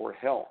through. Or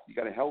health. You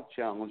got a health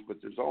challenge, but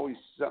there's always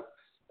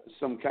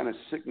some kind of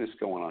sickness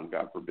going on,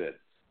 God forbid.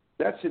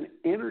 That's an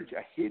energy,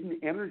 a hidden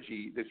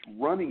energy that's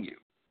running you.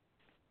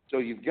 So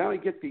you've got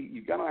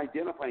to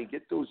identify and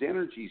get those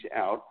energies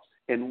out.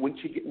 And once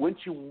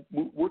you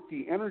work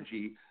the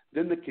energy,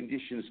 then the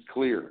conditions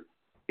clear.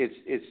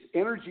 It's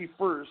energy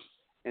first,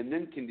 and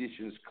then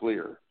conditions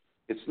clear.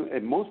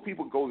 And most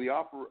people go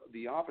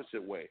the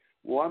opposite way.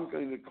 Well, I'm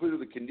going to clear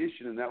the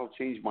condition, and that'll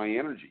change my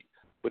energy,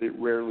 but it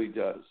rarely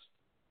does.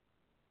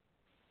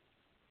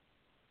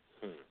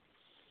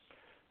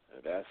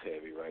 That's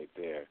heavy right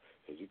there.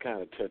 As you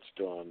kind of touched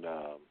on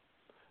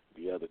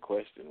the other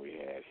question we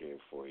had here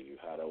for you,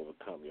 how to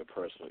overcome your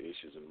personal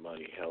issues in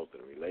money, health,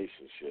 and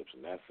relationships,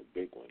 and that's a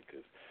big one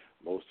because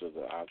most of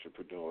the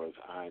entrepreneurs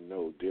I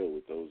know deal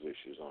with those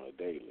issues on a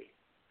daily.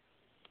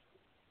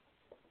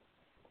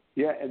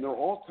 Yeah, and they're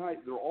all tied.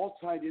 They're all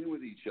tied in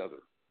with each other.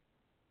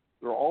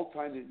 They're all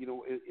tied in. You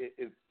know,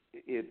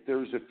 if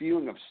there's a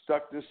feeling of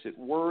stuckness at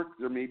work,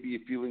 there may be a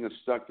feeling of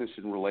stuckness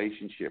in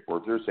relationship, or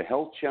if there's a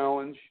health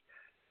challenge,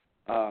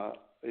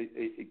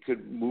 it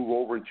could move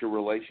over into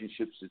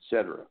relationships,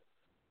 etc.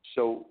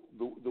 So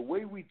the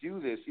way we do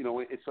this, you know,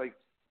 it's like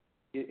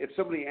if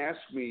somebody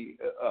asks me,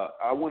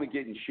 I want to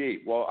get in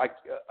shape. Well,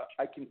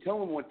 I can tell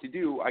them what to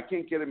do. I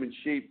can't get them in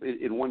shape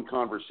in one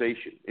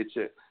conversation.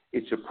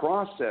 It's a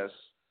process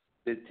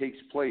that takes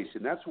place,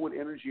 and that's what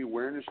energy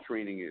awareness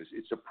training is.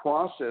 It's a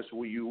process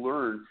where you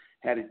learn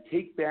how to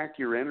take back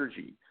your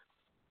energy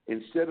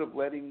instead of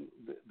letting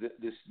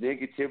this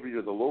negativity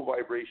or the low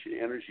vibration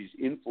energies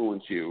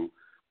influence you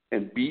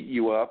and beat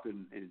you up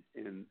and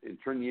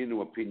turn you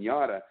into a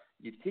piñata.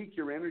 You take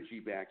your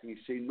energy back and you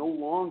say, no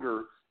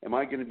longer am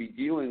I going to be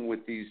dealing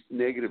with these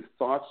negative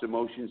thoughts,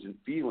 emotions, and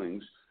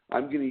feelings.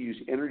 I'm going to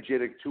use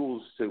energetic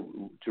tools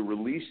to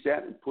release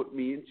that and put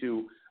me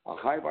into a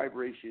high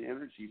vibration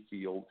energy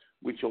field,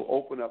 which will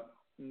open up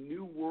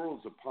new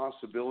worlds of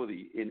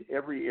possibility in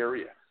every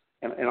area.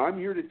 And I'm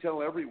here to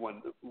tell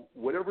everyone,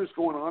 whatever's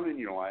going on in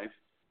your life,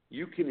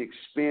 you can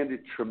expand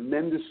it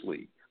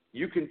tremendously.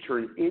 You can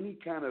turn any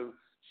kind of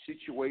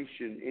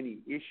situation, any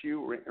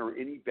issue, or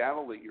any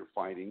battle that you're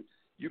fighting,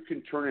 you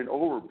can turn it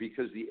over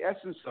because the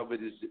essence of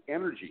it is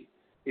energy.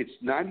 It's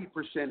 90%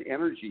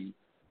 energy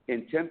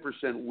and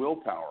 10%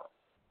 willpower.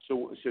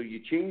 So you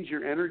change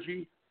your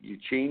energy, you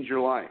change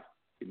your life.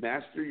 You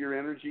master your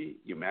energy,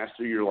 you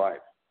master your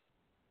life.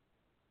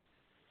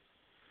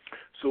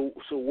 So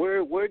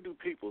where do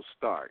people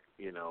start?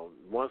 You know,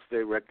 once they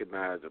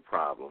recognize the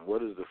problem,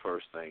 what is the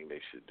first thing they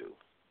should do?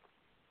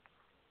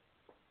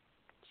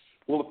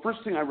 Well, the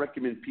first thing I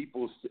recommend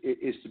people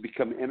is to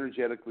become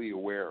energetically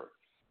aware.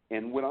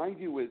 And what I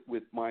do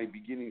with my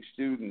beginning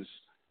students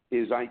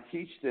is I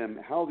teach them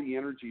how the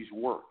energies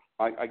work.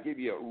 I give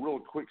you a real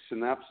quick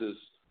synopsis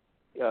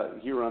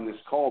here on this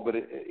call, but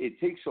it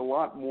takes a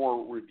lot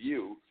more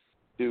review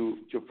to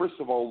first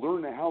of all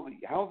learn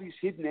how these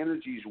hidden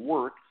energies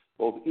work,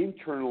 both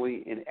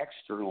internally and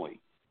externally.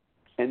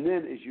 And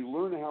then as you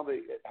learn how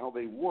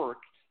they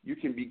work, you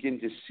can begin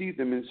to see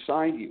them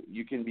inside you.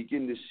 You can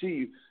begin to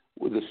see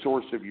the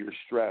source of your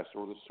stress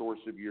or the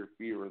source of your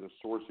fear or the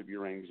source of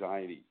your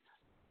anxiety.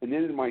 And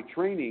then in my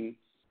training,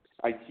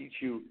 I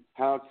teach you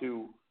how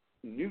to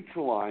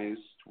neutralize,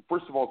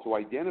 first of all, to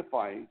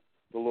identify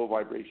the low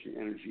vibration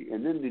energy,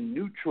 and then to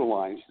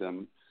neutralize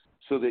them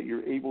so that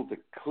you're able to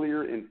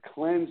clear and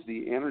cleanse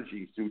the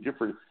energy through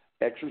different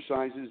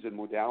exercises and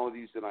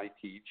modalities that I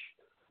teach,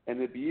 and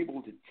to be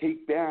able to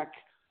take back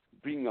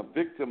being a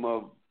victim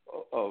of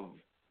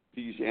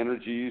these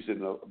energies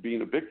and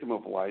being a victim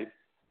of life,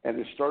 and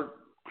to start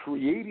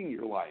creating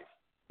your life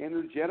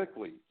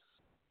energetically.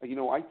 You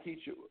know, I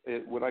teach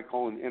what I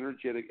call an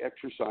energetic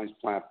exercise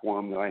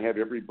platform that I have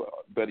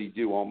everybody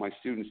do, all my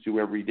students do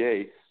every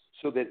day,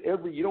 so that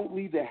you don't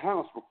leave the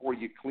house before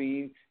you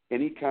clean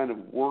any kind of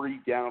worry,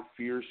 doubt,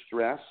 fear,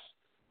 stress,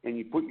 and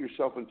you put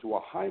yourself into a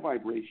high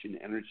vibration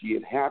energy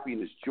of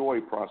happiness,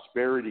 joy,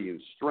 prosperity,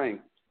 and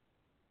strength,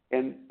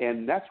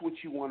 and that's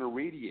what you want to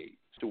radiate.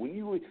 So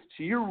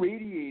you're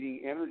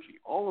radiating energy,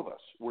 all of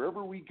us,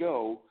 wherever we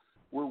go.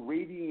 We're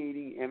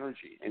radiating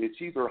energy, and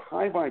it's either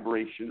high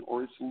vibration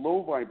or it's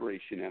low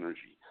vibration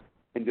energy.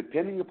 And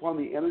depending upon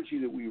the energy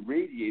that we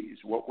radiate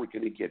is what we're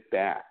going to get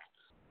back.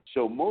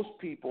 So most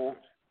people,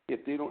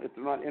 if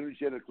they're not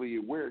energetically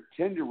aware,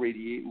 tend to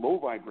radiate low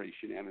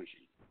vibration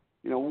energy.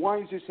 You know, why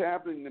is this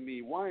happening to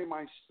me? Why am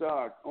I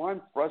stuck? Oh,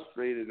 I'm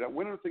frustrated.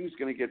 When are things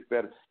going to get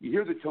better? You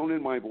hear the tone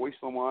in my voice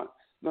a lot.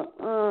 And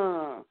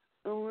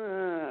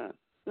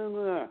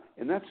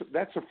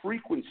that's a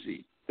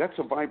frequency. That's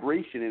a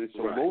vibration, and it's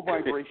a low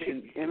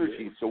vibration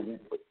energy. So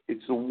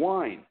it's a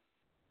whine.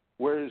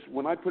 Whereas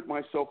when I put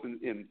myself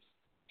in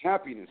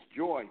happiness,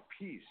 joy,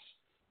 peace,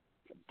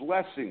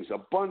 blessings,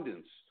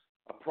 abundance,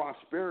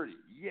 prosperity,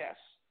 yes,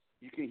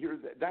 you can hear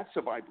that. That's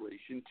a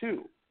vibration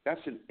too.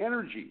 That's an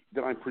energy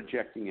that I'm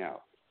projecting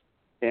out.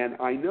 And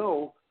I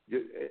know,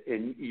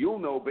 and you'll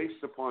know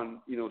based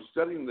upon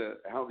studying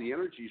how the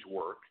energies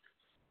work,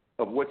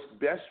 of what's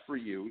best for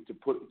you to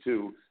put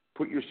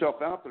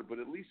yourself out there. But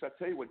at least I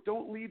tell you what,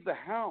 don't leave the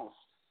house.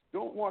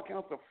 Don't walk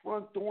out the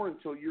front door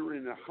until you're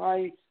in a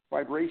high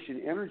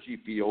vibration energy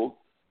field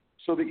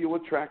so that you'll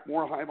attract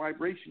more high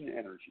vibration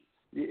energy.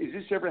 Has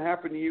this ever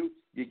happened to you?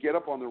 You get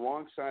up on the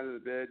wrong side of the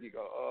bed and you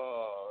go,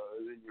 oh,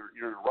 and then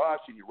you're in a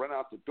rush and you run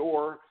out the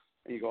door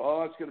and you go,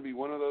 oh, it's going to be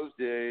one of those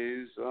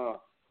days.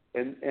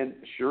 And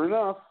sure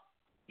enough,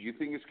 You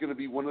think it's going to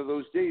be one of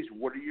those days.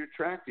 What are you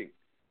attracting?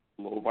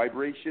 Low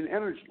vibration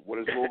energy. What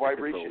does low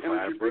vibration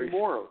energy bring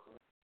more of?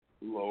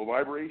 Low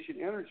vibration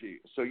energy.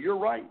 So you're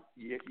right.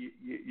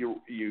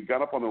 You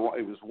got up on the wrong.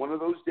 It was one of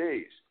those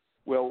days.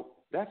 Well,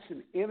 that's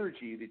an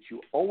energy that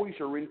you always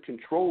are in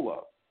control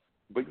of,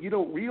 but you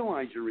don't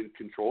realize you're in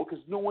control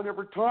because no one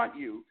ever taught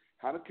you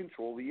how to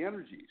control the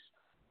energies.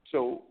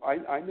 So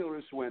I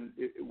notice when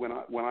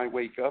I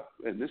wake up,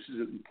 and this is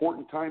an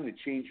important time to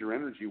change your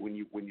energy when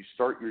you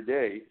start your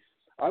day.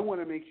 I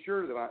want to make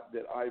sure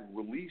that I've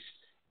released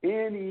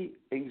any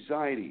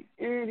anxiety,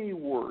 any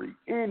worry,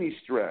 any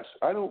stress.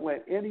 I don't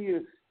let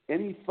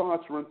any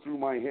thoughts run through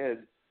my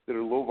head that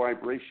are low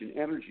vibration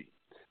energy.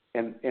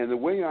 And the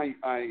way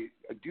I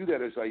do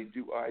that is I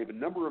have a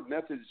number of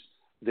methods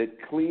that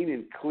clean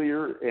and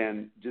clear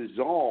and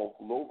dissolve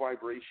low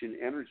vibration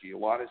energy. A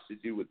lot has to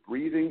do with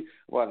breathing.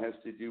 A lot has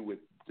to do with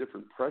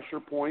different pressure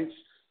points.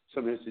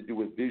 Some has to do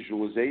with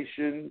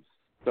visualization,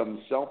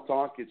 some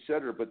self-talk,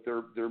 etc. But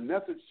there are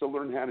methods to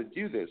learn how to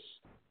do this.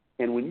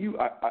 And when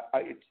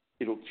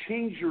it'll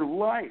change your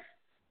life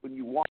when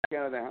you walk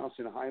out of the house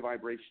in high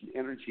vibration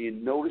energy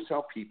and notice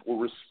how people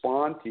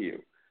respond to you.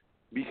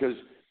 Because,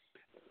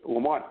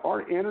 Lamont,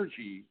 our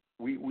energy,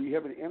 we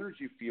have an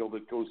energy field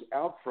that goes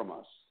out from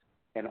us.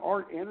 And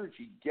our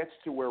energy gets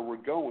to where we're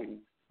going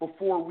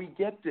before we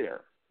get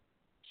there.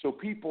 So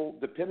people,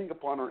 depending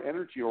upon our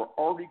energy, are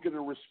already going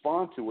to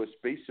respond to us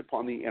based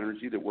upon the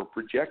energy that we're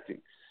projecting.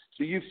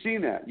 So you've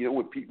seen that. You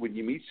know, when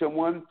you meet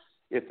someone,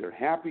 if they're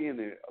happy and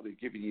they're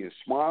giving you a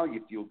smile,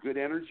 you feel good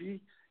energy,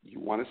 you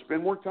want to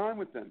spend more time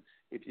with them.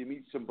 If you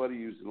meet somebody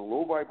who's in a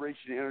low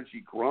vibration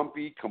energy,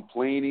 grumpy,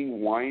 complaining,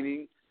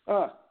 whining,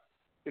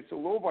 it's a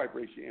low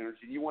vibration energy,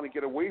 and you want to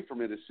get away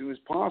from it as soon as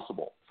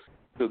possible.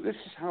 So this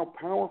is how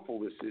powerful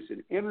this is,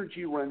 and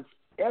energy runs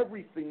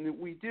everything that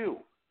we do.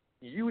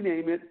 You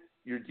name it,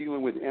 you're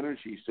dealing with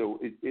energy. So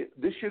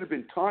this should have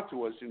been taught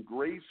to us in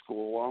grade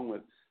school along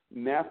with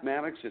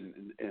mathematics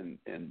and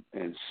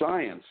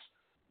science,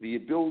 the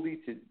ability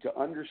to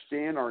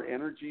understand our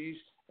energies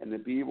and to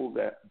be able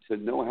to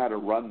know how to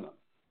run them.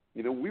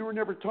 You know, we were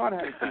never taught how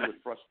to deal with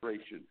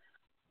frustration,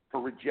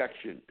 or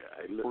rejection,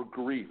 or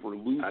grief, or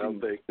losing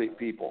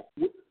people.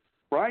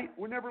 Right?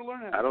 We never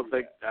learned how to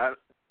do that.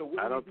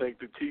 I don't think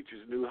the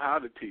teachers knew how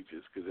to teach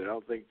us because I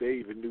don't think they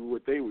even knew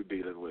what they were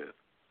dealing with.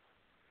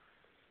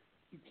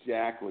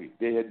 Exactly.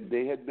 They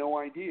had no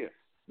idea.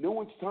 No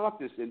one's taught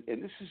this, and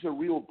this is a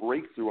real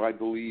breakthrough, I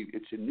believe.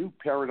 It's a new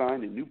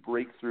paradigm, a new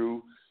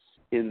breakthrough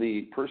in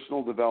the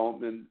personal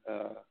development,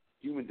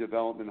 human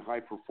development,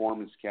 high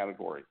performance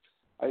category.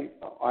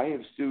 I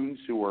have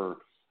students who are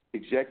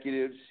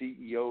executives,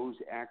 CEOs,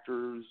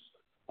 actors,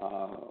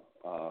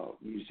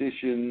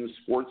 musicians,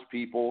 sports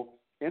people.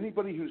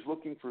 Anybody who's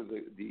looking for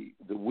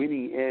the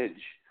winning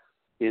edge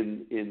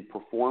in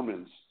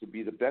performance to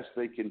be the best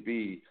they can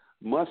be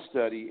must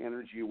study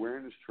energy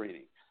awareness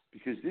training,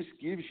 because this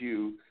gives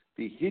you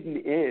the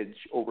hidden edge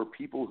over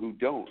people who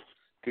don't,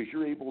 because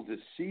you're able to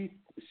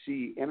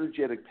see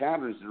energetic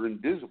patterns that are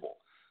invisible.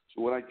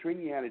 So what I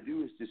train you how to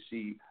do is to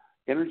see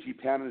energy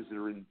patterns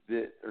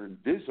that are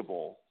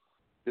invisible,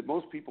 that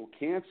most people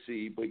can't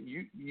see, but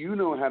you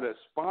know how to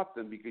spot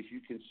them because you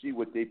can see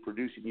what they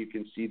produce and you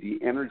can see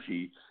the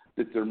energy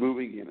that they're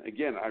moving in.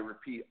 Again, I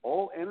repeat,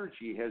 all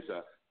energy has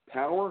a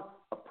power,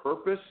 a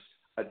purpose,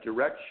 a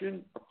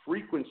direction, a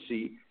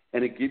frequency,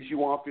 and it gives you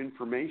off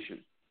information.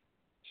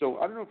 So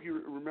I don't know if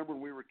you remember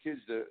when we were kids,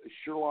 the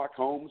Sherlock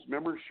Holmes.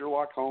 Remember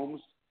Sherlock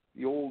Holmes,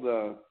 the old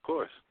of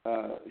course.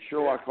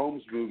 Sherlock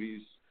Holmes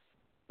movies?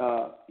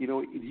 You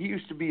know, he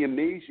used to be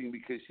amazing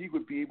because he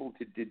would be able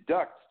to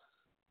deduct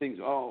things.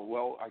 Oh,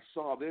 well, I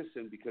saw this,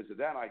 and because of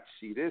that, I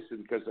see this,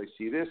 and because I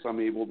see this,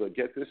 I'm able to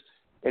get this.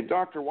 And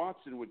Dr.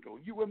 Watson would go,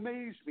 "You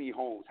amaze me,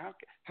 Holmes.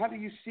 How do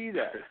you see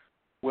that?"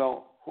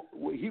 Well,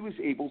 he was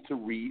able to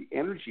read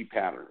energy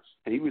patterns,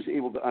 and he was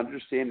able to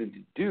understand and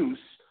deduce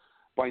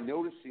by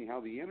noticing how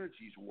the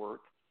energies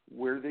work,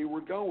 where they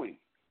were going.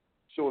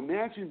 So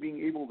imagine being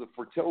able to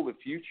foretell the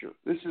future.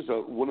 This is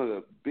one of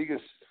the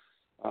biggest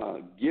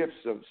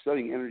gifts of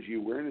studying energy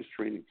awareness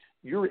training.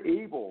 You're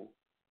able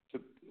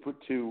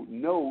to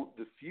know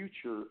the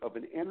future of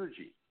an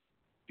energy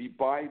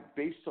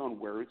based on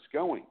where it's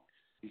going.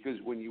 Because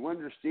when you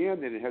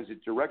understand that it has a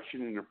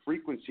direction and a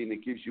frequency and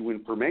it gives you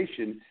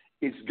information,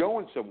 it's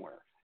going somewhere.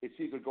 It's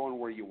either going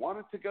where you want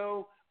it to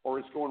go or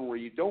it's going where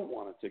you don't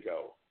want it to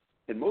go.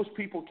 And most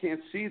people can't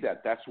see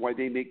that. That's why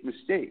they make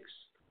mistakes.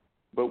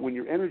 But when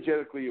you're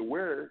energetically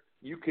aware,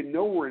 you can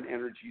know where an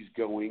energy is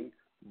going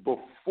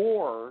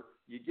before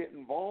you get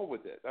involved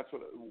with it. That's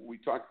what we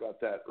talked about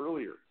that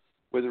earlier.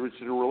 Whether it's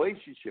in a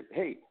relationship,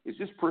 hey, is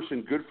this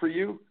person good for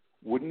you?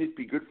 Wouldn't it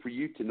be good for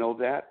you to know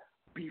that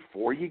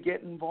before you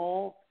get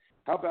involved?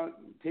 How about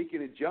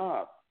taking a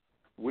job?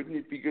 Wouldn't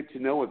it be good to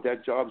know if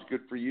that job's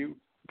good for you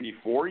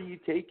before you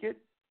take it?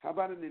 How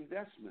about an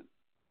investment?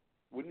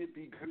 Wouldn't it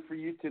be good for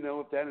you to know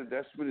if that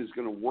investment is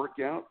going to work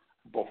out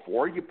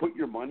before you put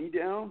your money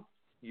down?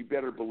 You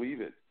better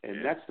believe it.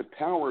 And that's the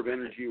power of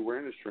energy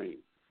awareness training.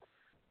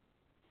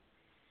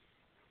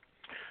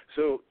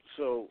 So,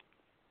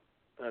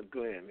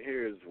 Glenn,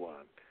 here's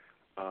one.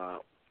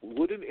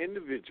 Would an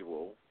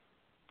individual,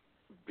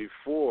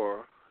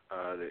 before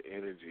the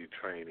energy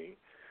training,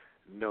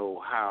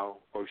 know how,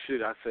 or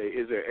should I say,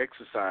 is there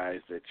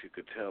exercise that you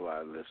could tell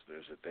our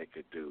listeners that they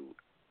could do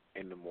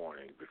in the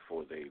morning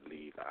before they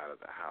leave out of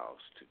the house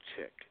to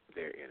check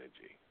their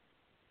energy?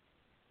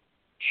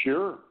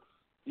 Sure.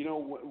 You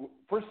know,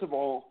 first of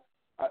all,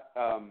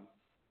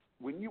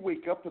 when you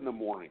wake up in the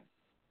morning,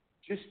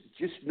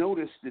 just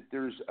notice that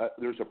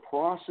there's a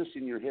process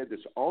in your head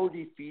that's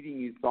already feeding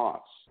you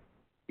thoughts.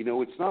 You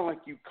know, it's not like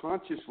you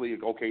consciously,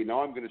 okay,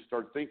 now I'm going to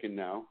start thinking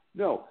now.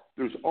 No,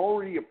 there's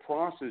already a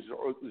process,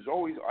 or there's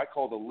always, I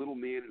call it a little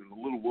man and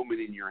a little woman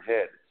in your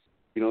head.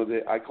 You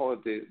know, I call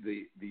it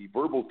the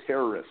verbal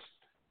terrorist.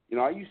 You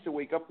know, I used to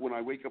when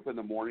I wake up in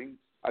the morning,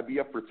 I'd be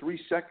up for 3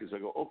 seconds. I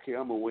go, okay,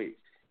 I'm awake.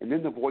 And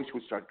then the voice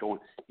would start going,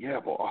 yeah,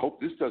 but I hope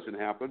this doesn't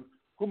happen.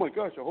 Oh my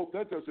gosh, I hope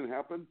that doesn't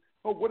happen.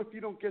 Oh, what if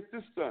you don't get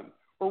this done?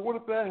 Or what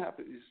if that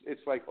happens?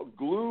 It's like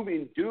gloom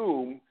and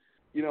doom.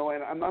 You know,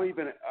 and I'm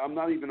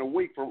not even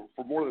awake for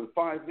more than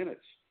 5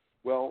 minutes.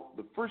 Well,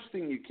 the first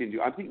thing you can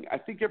do, I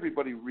think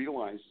everybody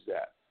realizes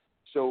that.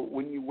 So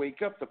when you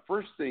wake up, the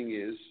first thing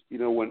is, you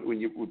know, when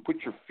you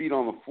put your feet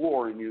on the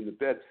floor and you're in the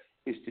bed,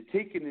 is to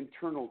take an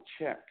internal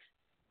check.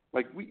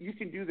 Like you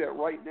can do that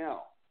right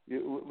now.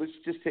 Let's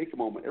just take a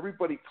moment.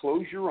 Everybody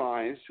close your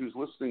eyes who's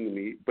listening to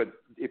me, but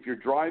if you're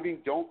driving,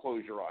 don't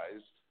close your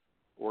eyes,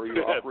 or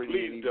you're operating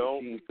any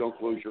machines, don't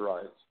close your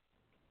eyes.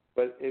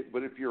 But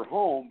if you're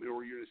home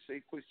or you're in a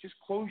safe place, just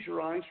close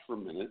your eyes for a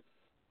minute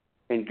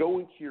and go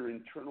into your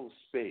internal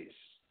space.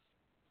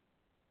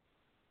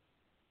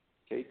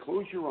 Okay,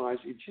 close your eyes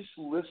and just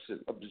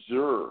listen,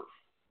 observe.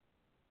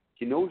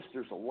 You notice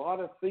there's a lot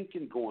of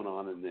thinking going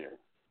on in there.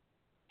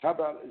 How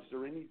about, is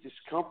there any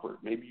discomfort?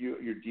 Maybe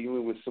you're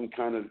dealing with some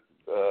kind of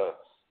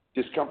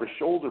discomfort,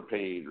 shoulder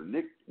pain or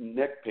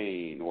neck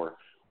pain, or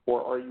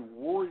are you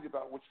worried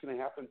about what's going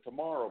to happen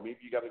tomorrow? Maybe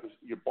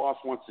your boss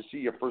wants to see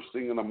you first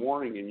thing in the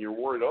morning, and you're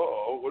worried.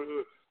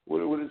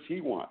 What does he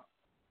want?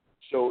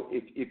 So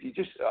if you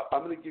just,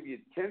 I'm going to give you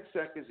 10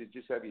 seconds and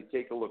just have you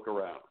take a look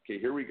around. Okay,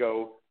 here we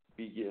go.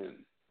 Begin.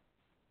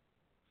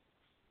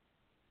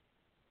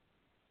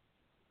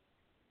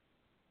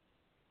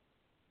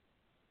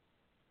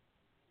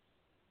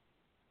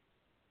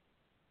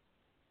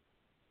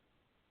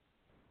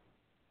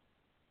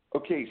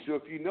 Okay, so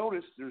if you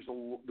notice, there's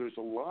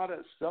a lot of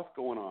stuff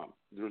going on.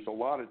 There's a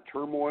lot of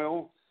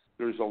turmoil.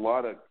 There's a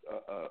lot of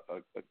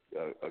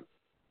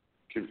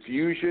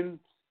confusion.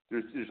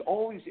 There's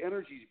all these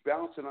energies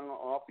bouncing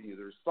off of you.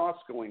 There's thoughts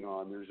going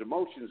on. There's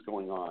emotions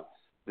going on.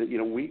 That, you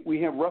know,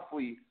 we have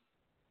roughly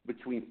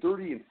between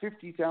 30 and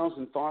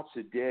 50,000 thoughts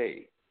a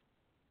day,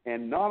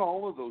 and not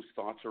all of those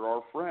thoughts are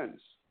our friends.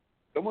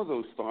 Some of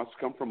those thoughts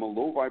come from a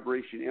low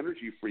vibration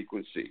energy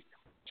frequency.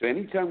 So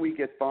anytime we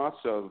get thoughts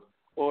of,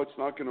 oh, it's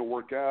not going to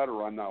work out,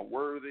 or I'm not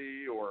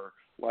worthy, or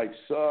life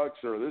sucks,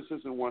 or this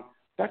isn't one,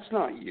 that's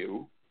not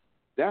you.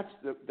 That's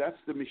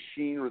the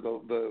machine or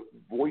the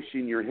voice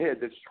in your head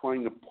that's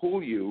trying to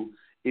pull you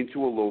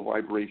into a low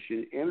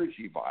vibration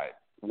energy vibe.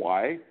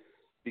 Why?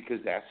 Because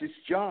that's its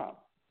job.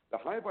 The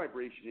high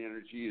vibration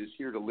energy is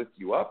here to lift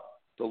you up.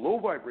 The low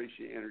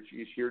vibration energy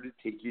is here to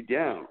take you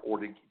down, or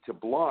to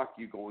block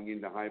you going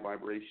into high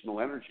vibrational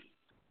energy.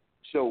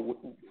 So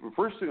the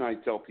first thing I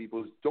tell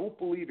people is, don't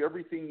believe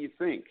everything you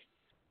think,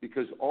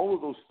 because all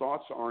of those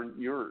thoughts aren't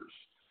yours.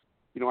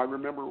 You know, I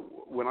remember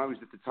when I was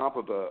at the top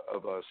of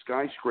a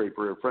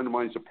skyscraper, a friend of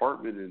mine's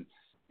apartment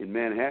in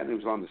Manhattan. It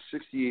was on the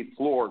 68th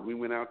floor, and we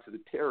went out to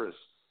the terrace,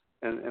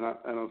 and I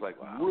was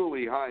like, wow,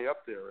 really high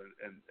up there,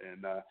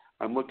 and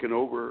I'm looking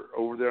over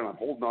there, and I'm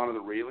holding on to the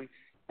railing,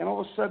 and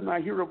all of a sudden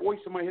I hear a voice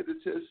in my head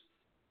that says,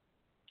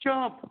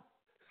 "Jump!"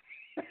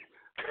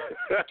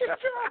 Just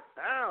jump!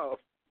 Ow!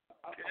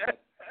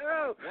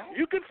 Ow!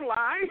 You can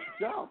fly.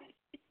 Jump!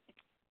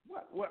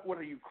 What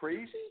are you,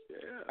 crazy?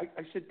 Yeah.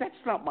 I said, that's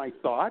not my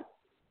thought.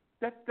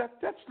 That's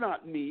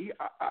not me.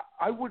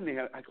 I wouldn't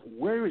have. I go,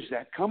 where is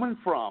that coming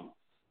from?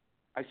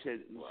 I said,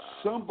 wow.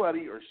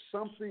 Somebody or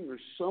something or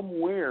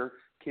somewhere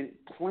can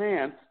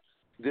plant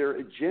their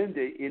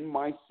agenda in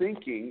my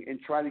thinking and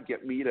try to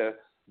get me to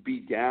be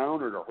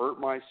down or to hurt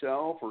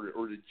myself or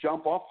to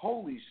jump off.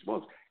 Holy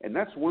smokes. And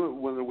that's one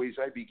of the ways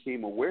I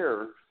became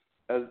aware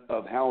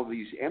of how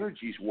these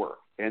energies work.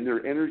 And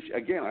their energy,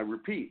 again, I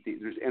repeat,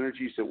 there's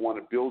energies that want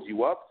to build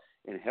you up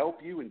and help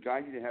you and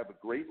guide you to have a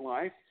great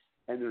life.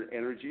 And there are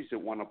energies that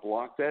want to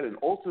block that and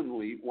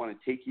ultimately want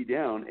to take you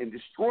down and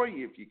destroy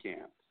you if you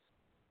can.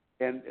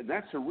 And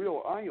that's a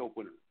real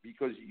eye-opener,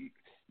 because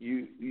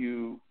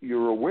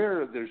you're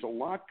aware there's a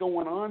lot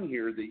going on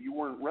here that you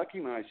weren't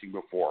recognizing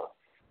before.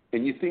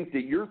 And you think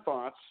that your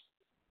thoughts,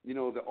 you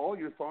know, that all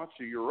your thoughts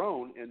are your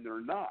own, and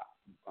they're not.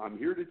 I'm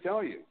here to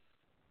tell you.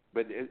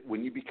 But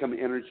when you become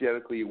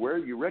energetically aware,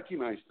 you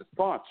recognize the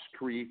thoughts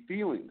create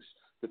feelings.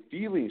 The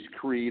feelings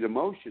create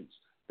emotions.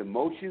 The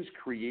emotions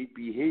create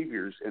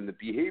behaviors, and the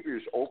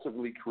behaviors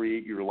ultimately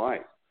create your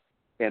life.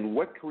 And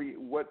what's going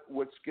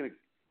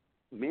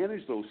to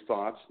manage those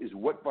thoughts is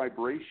what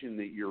vibration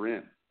that you're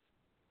in,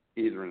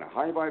 either in a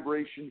high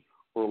vibration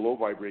or a low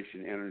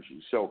vibration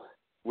energy. So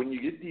when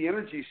you get the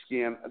energy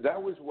scan,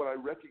 that was what I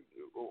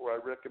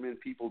recommend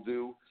people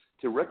do,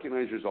 to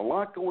recognize there's a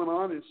lot going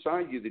on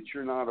inside you that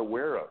you're not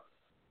aware of.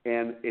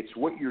 And it's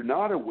what you're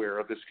not aware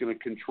of that's going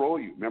to control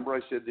you. Remember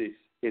I said that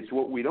it's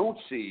what we don't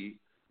see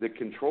that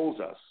controls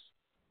us.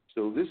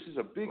 So this is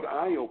a big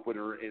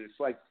eye-opener, and it's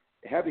like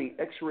having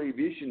X-ray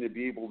vision to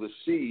be able to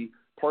see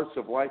parts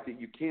of life that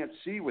you can't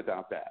see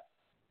without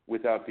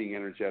being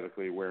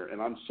energetically aware.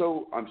 And I'm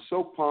so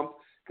pumped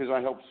because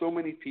I help so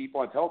many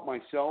people. I've helped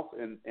myself,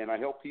 and I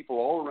help people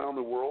all around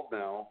the world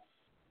now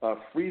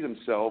free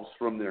themselves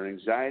from their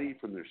anxiety,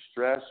 from their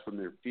stress, from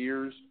their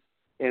fears,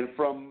 and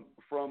from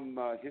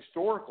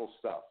historical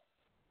stuff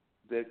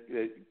that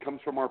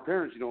comes from our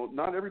parents. You know,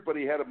 not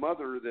everybody had a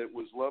mother that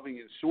was loving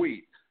and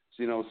sweet.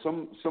 So, you know,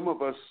 some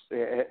of us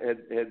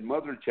had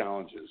mother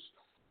challenges,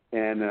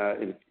 and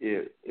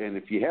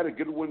if you had a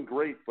good one,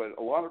 great. But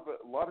a lot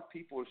of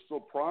people are still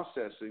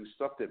processing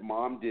stuff that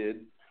mom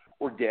did,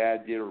 or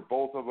dad did, or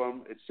both of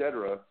them,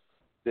 etc.,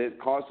 that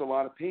caused a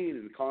lot of pain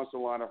and caused a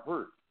lot of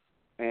hurt.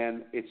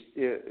 And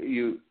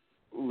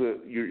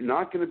you're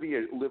not going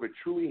to live a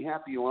truly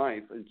happy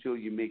life until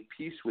you make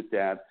peace with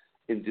that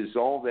and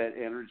dissolve that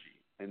energy.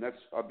 And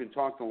I've been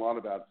talking a lot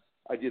about.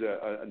 I did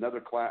another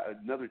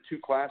 2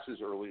 classes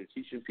earlier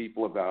teaching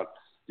people about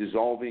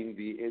dissolving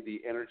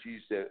the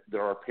energies that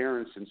our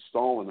parents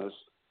install in us,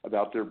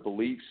 about their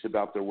beliefs,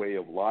 about their way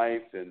of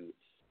life, and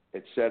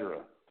etc.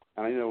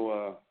 And I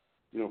know,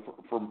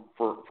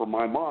 for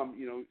my mom,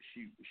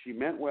 she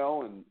meant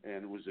well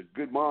and was a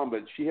good mom,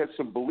 but she had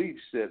some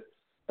beliefs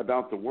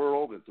about the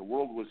world, that the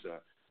world was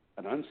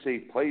an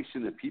unsafe place,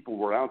 and that people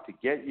were out to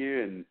get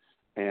you,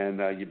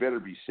 and you better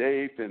be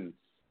safe. And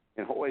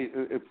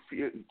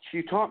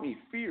she taught me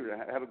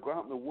fear, how to go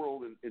out in the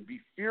world and be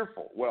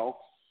fearful.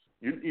 Well,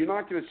 you're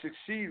not going to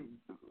succeed.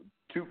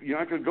 You're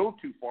not going to go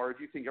too far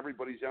if you think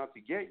everybody's out to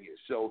get you.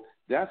 So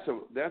that's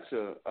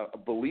a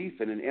belief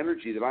and an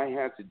energy that I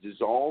had to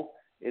dissolve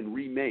and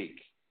remake.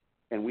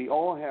 And we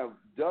all have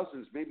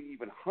dozens, maybe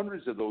even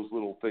hundreds of those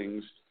little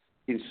things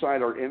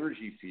inside our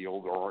energy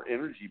field or our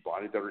energy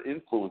body that are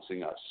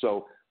influencing us.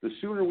 So the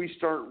sooner we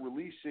start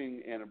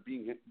releasing and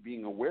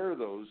being aware of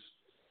those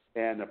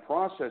and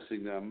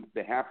processing them,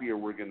 the happier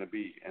we're going to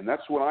be. And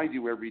that's what I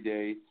do every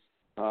day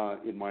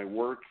in my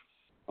work,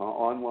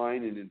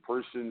 online and in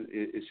person,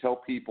 is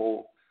help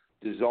people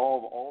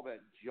dissolve all that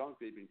junk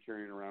they've been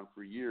carrying around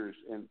for years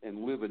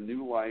and live a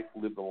new life,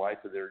 live the life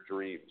of their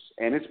dreams.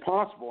 And it's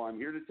possible. I'm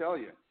here to tell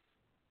you.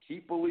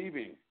 Keep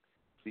believing,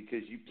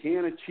 because you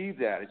can achieve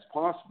that. It's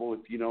possible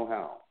if you know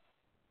how.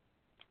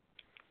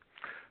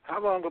 How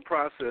long a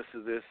process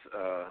is this,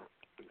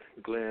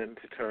 Glenn,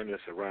 to turn this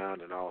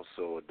around? And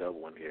also a double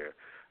one here,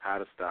 how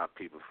do you stop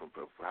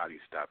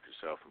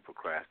yourself from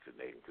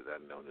procrastinating? Because I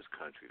know in this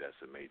country that's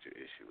a major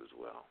issue as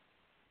well.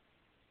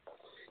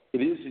 It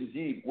is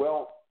indeed.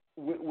 Well,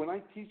 when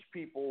I teach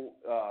people,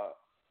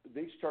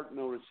 they start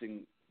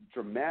noticing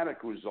dramatic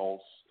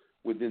results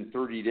within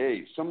 30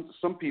 days.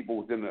 Some people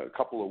within a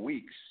couple of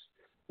weeks,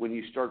 when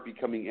you start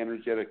becoming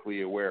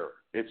energetically aware.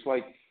 It's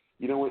like,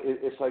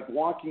 it's like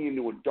walking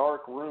into a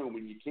dark room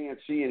and you can't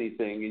see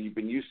anything, and you've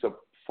been used to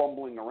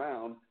fumbling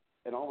around,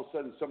 and all of a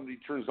sudden somebody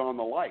turns on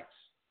the lights.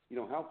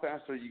 How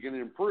fast are you going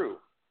to improve?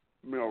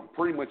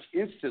 Pretty much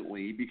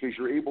instantly, because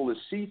you're able to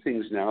see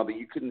things now that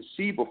you couldn't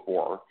see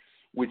before,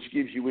 which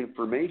gives you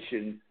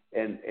information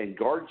and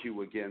guards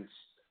you against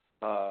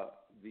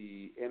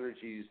the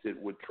energies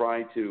that would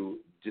try to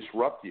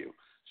disrupt you.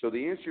 So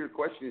the answer to your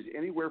question is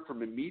anywhere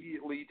from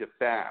immediately to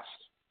fast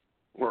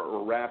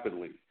or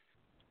rapidly.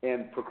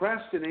 And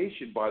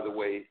procrastination, by the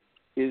way,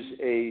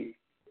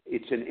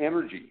 it's an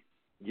energy.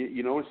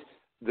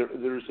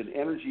 There's an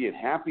energy of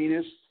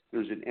happiness,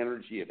 there's an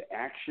energy of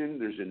action,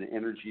 there's an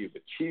energy of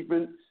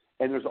achievement,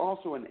 and there's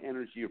also an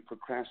energy of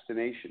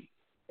procrastination.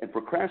 And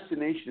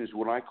procrastination is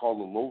what I call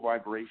the low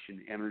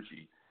vibration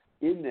energy,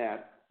 in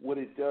that what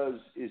it does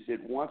is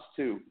it wants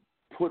to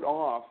put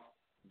off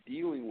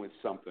dealing with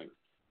something.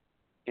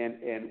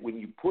 And when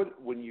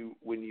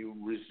you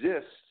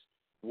resist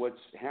what's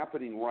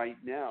happening right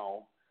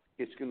now,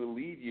 it's going to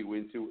lead you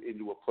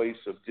into a place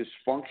of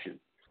dysfunction.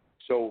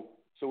 So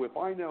if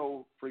I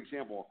know, for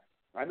example,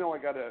 I know I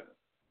gotta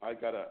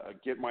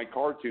get my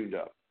car tuned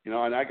up, and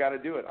I got to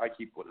do it. I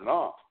keep putting it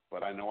off,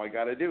 but I know I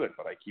got to do it,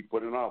 but I keep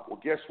putting it off. Well,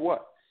 guess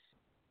what?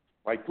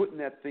 By putting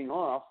that thing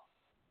off,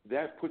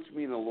 that puts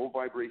me in a low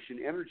vibration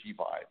energy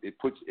vibe.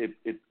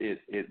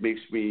 It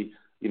makes me,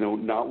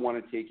 not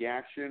want to take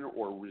action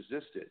or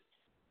resist it.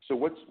 So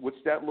what's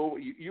that low?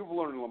 You've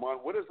learned,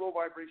 Lamont. What does low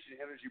vibration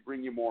energy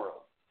bring you more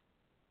of?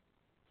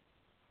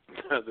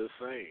 The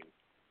same.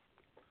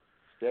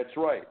 That's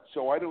right.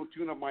 So I don't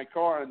tune up my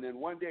car, and then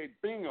one day,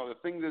 bingo, the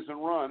thing doesn't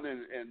run,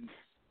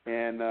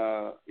 and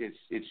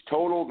it's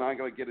totaled, and I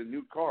got to get a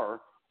new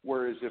car.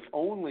 Whereas if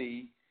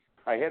only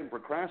I hadn't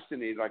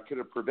procrastinated, I could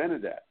have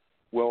prevented that.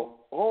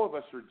 Well, all of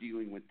us are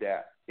dealing with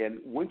that. And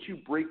once you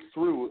break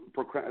through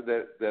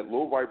that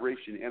low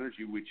vibration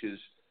energy, which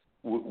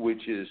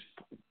is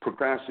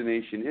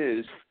procrastination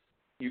is,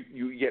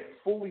 you get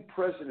fully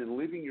present and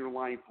living your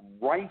life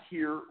right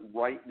here,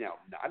 right now,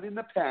 not in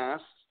the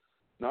past,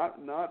 not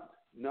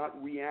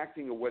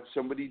reacting to what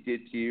somebody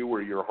did to you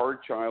or your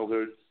hard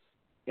childhood,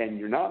 and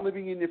you're not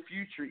living in the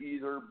future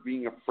either,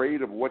 being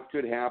afraid of what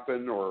could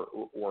happen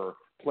or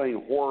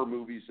playing horror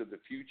movies of the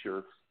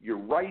future. You're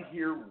right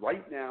here,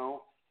 right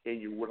now,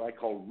 and you're what I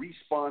call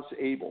response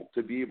able,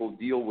 to be able to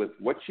deal with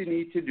what you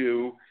need to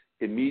do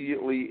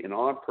immediately and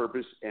on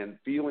purpose, and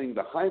feeling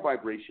the high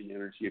vibration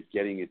energy of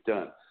getting it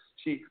done.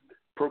 See,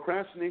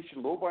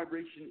 procrastination, low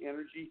vibration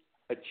energy,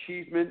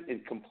 achievement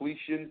and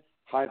completion,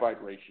 high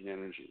vibration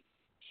energy.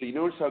 So you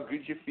notice how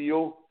good you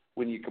feel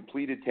when you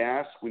complete a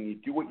task, when you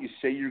do what you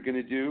say you're going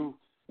to do,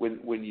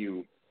 when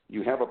you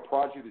have a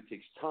project that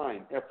takes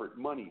time, effort,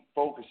 money,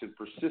 focus, and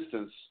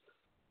persistence,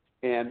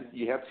 and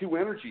you have two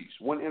energies.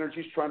 One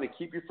energy is trying to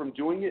keep you from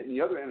doing it, and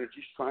the other energy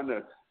is trying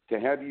to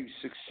have you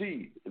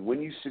succeed. And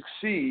when you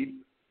succeed,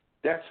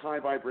 that's high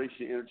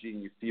vibration energy,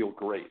 and you feel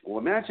great. Well,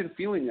 imagine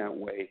feeling that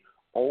way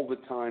all the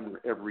time or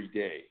every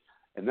day.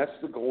 And that's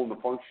the goal and the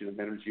function of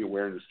energy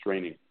awareness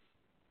training.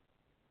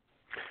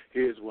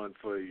 Here's one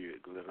for you,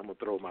 Glenn. I'm gonna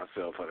throw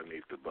myself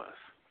underneath the bus.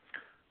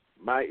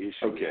 My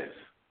issue is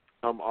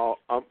I'm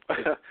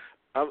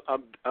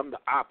the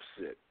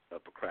opposite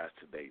of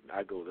procrastinating.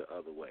 I go the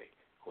other way.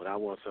 When I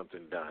want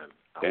something done,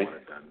 I want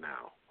it done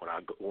now.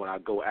 When I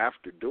go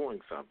after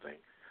doing something,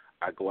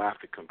 I go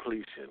after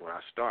completion. When I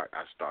start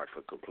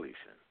for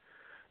completion.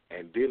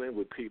 And dealing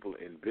with people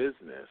in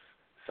business,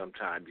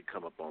 sometimes you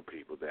come upon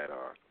people that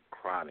are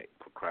chronic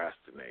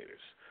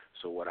procrastinators.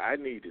 So what I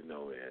need to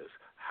know is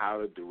how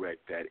to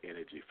direct that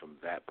energy from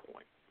that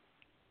point.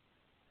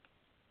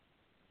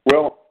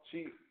 Well,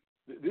 see,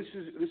 this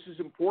is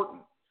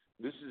important.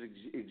 This is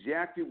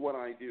exactly what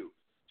I do.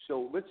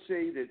 So let's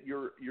say that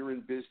you're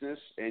in business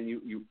and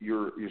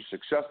you're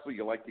successful.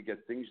 You like to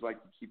get things, you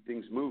like to keep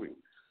things moving,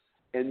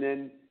 and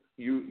then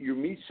you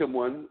meet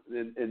someone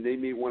and they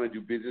may want to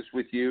do business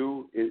with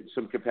you in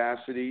some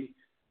capacity,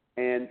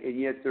 and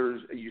yet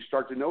you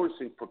start to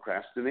noticing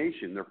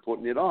procrastination. They're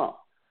putting it off.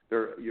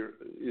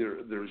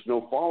 There's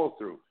no follow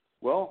through.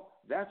 Well,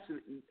 that's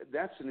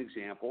an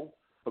example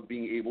of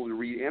being able to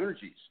read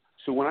energies.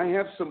 So when I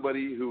have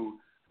somebody who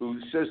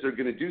says they're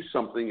going to do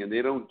something and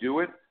they don't do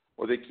it,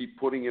 or they keep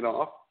putting it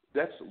off,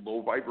 that's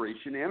low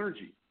vibration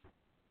energy.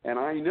 And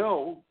I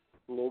know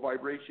low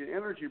vibration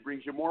energy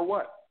brings you more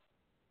what?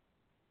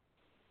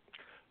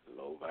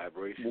 Low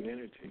vibration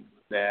energy.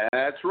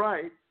 That's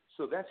right.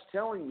 So that's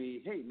telling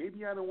me, hey,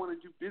 maybe I don't want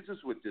to do business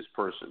with this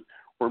person,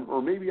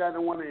 or maybe I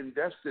don't want to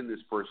invest in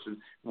this person.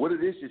 What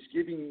it is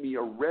giving me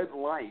a red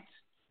light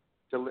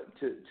to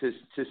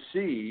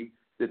see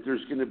that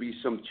there's going to be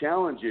some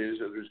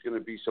challenges or there's going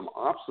to be some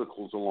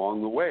obstacles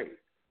along the way.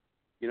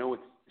 You know,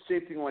 it's the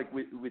same thing like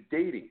with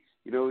dating.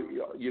 You know,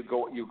 you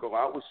go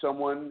out with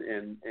someone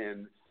and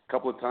a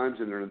couple of times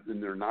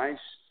and they're nice,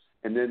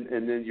 and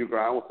then you go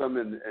out with them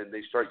and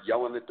they start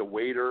yelling at the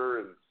waiter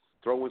and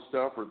throwing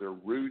stuff, or they're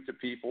rude to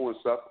people and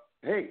stuff.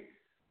 Hey,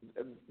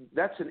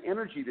 that's an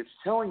energy that's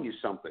telling you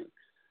something.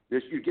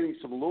 You're getting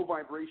some low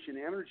vibration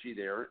energy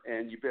there,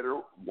 and you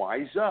better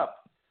wise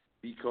up,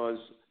 because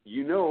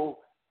you know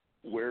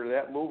where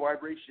that low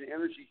vibration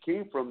energy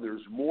came from.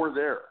 There's more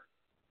there.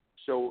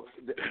 So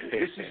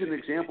this is an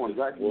example. I'm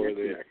glad you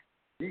mentioned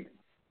that.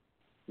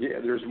 Yeah,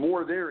 there's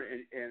more there,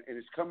 and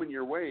it's coming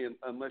your way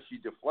unless you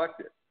deflect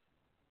it.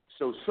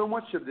 So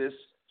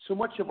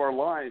much of our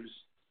lives,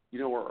 you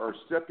know, are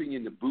stepping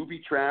into booby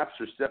traps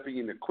or stepping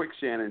into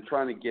quicksand and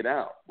trying to get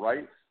out,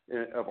 right,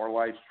 of our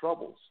life's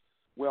troubles.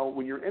 Well,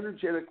 when you're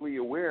energetically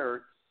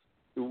aware,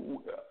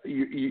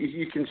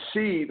 you can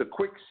see the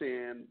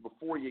quicksand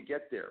before you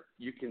get there.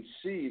 You can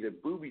see the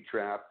booby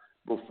trap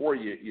before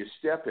you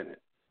step in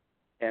it.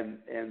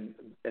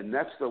 And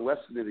that's the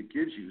lesson that it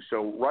gives you.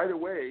 So right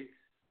away,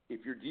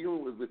 if you're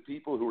dealing with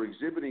people who are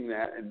exhibiting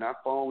that and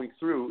not following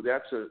through,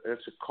 that's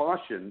a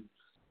caution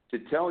to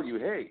tell you,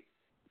 hey,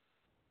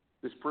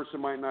 this person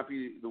might not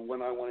be the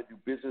one I want to do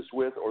business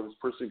with, or this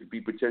person could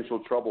be potential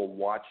trouble.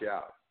 Watch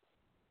out.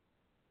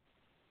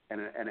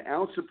 And an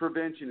ounce of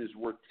prevention is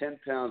worth 10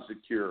 pounds of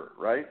cure,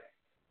 right?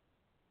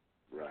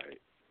 Right.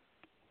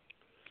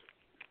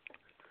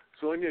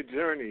 So in your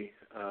journey,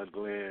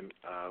 Glenn,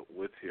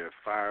 with your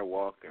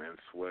firewalking and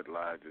sweat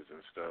lodges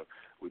and stuff,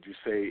 would you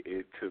say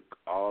it took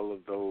all of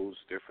those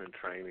different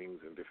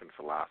trainings and different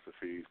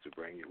philosophies to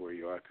bring you where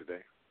you are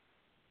today?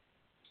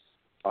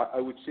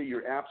 I would say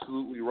you're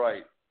absolutely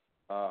right.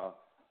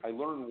 I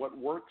learned what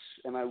works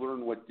and I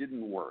learned what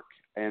didn't work.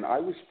 And I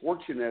was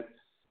fortunate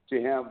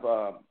to have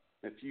a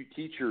few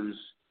teachers.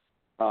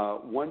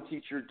 One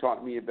teacher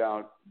taught me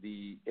about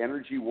the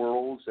energy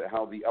worlds,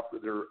 how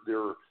there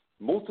are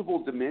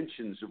multiple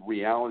dimensions of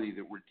reality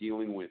that we're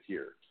dealing with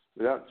here.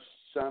 Without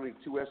sounding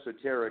too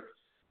esoteric,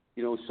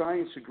 you know,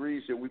 science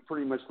agrees that we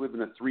pretty much live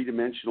in a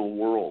three-dimensional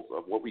world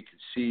of what we can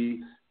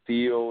see,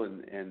 feel,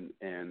 and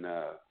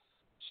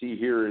see,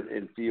 hear,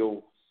 and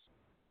feel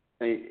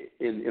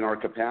in our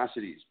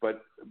capacities.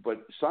 But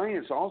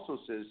science also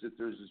says that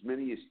there's as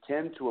many as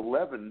 10 to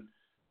 11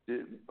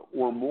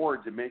 or more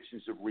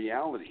dimensions of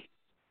reality.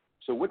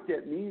 So what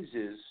that means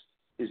is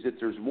that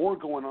there's more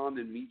going on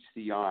than meets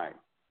the eye.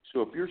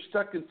 So if you're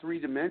stuck in 3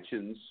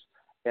 dimensions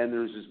and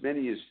there's as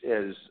many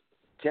as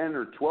 10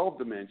 or 12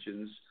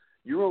 dimensions,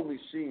 you're only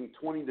seeing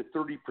 20 to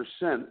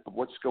 30% of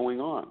what's going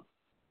on.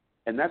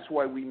 And that's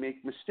why we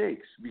make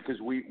mistakes,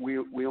 because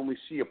we only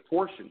see a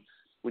portion.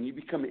 When you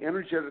become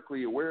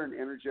energetically aware and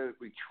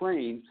energetically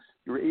trained,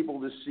 you're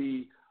able to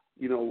see,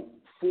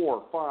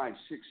 4, 5,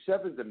 6,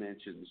 7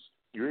 dimensions.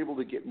 You're able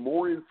to get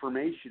more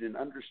information and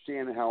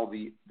understand how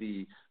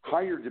the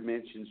higher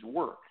dimensions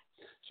work.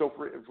 So,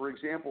 for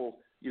example,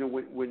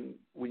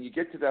 when you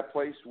get to that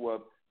place where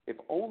if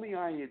only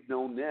I had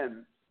known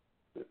then,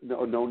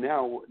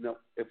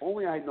 if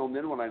only I had known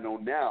then what I know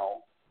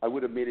now, I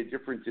would have made a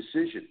different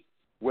decision.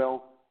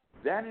 Well,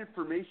 that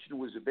information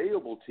was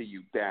available to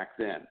you back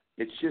then.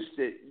 It's just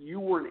that you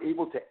weren't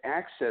able to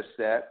access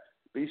that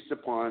based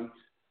upon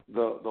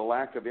the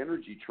lack of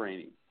energy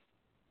training.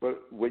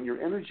 But when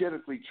you're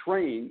energetically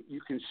trained,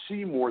 you can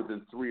see more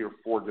than 3 or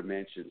 4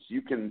 dimensions.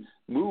 You can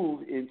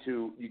move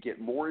into, you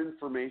get more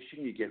information,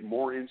 you get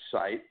more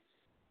insight,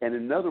 and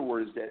in other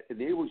words, that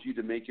enables you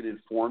to make an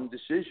informed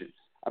decision.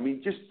 I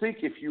mean, just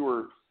think if you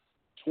were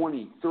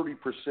 20,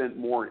 30%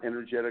 more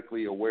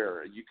energetically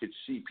aware, you could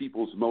see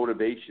people's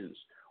motivations,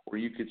 or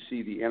you could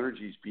see the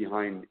energies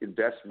behind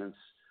investments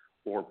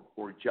or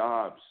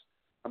jobs.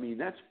 I mean,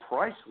 that's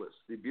priceless,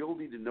 the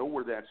ability to know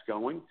where that's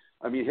going.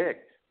 I mean, heck,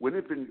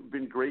 wouldn't it have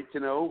been great to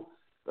know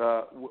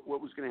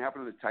what was going to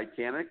happen to the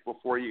Titanic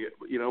before you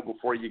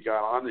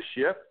got on the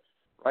ship,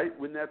 right?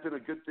 Wouldn't that have been a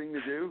good thing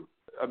to do?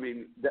 I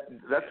mean,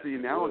 that's the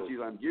analogy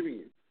that I'm giving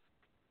you.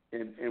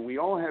 And we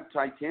all have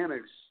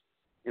Titanics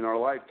in our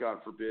life,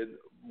 God forbid,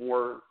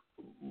 more,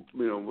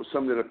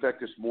 some that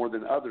affect us more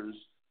than others.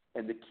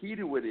 And the key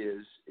to it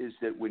is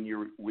that when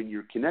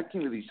you're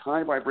connecting to these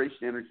high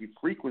vibration energy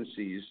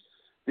frequencies,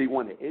 they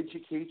want to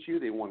educate you,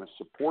 they want to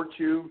support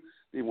you,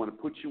 they want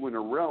to put you in a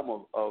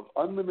realm of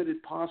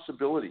unlimited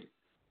possibility.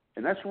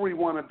 And that's where we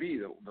want to be.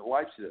 The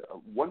life's a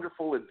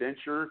wonderful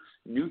adventure,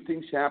 new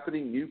things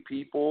happening, new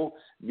people,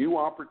 new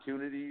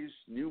opportunities,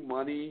 new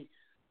money,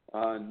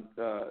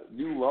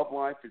 new love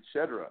life,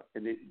 etc.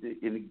 And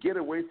get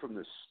away from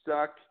the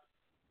stuck,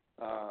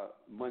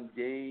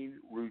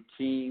 mundane,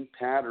 routine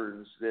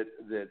patterns that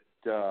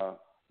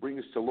bring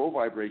us to low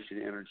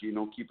vibration energy and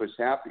don't keep us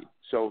happy.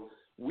 So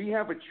we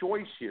have a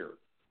choice here.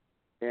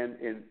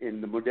 And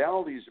the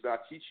modality is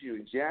about teaching you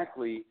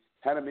exactly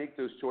how to make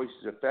those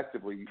choices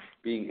effectively,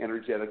 being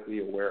energetically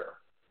aware.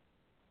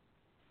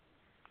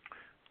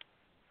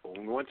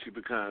 Once you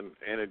become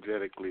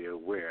energetically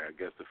aware, I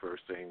guess the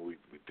first thing we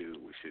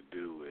should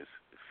do is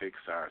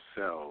fix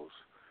ourselves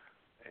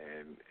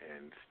and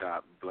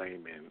stop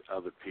blaming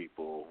other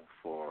people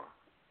for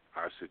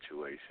our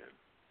situation.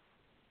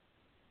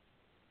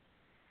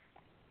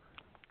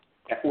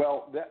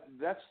 Well,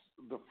 that's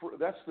the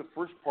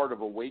first part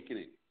of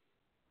awakening.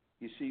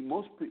 You see,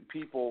 most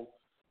people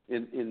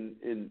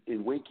in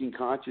waking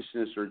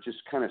consciousness are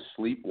just kind of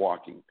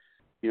sleepwalking.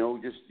 We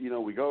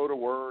go to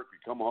work, we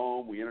come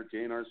home, we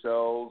entertain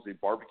ourselves, we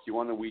barbecue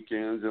on the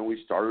weekends, and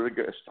we start it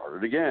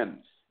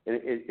again.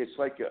 And it's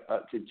like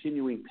a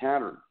continuing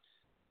pattern.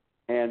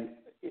 And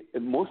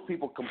most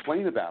people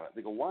complain about it.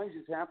 They go, why is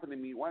this happening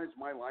to me? Why does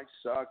my life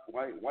suck?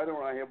 Why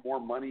don't I have more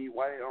money?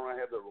 Why don't I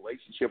have the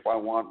relationship I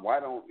want? Why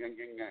don't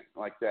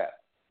like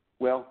that?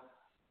 Well,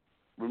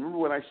 remember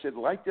what I said,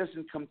 light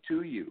doesn't come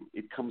to you.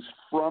 It comes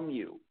from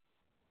you.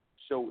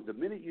 So the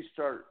minute you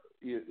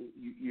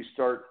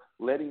start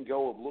letting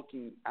go of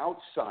looking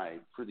outside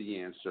for the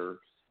answer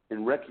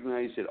and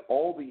recognize that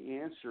all the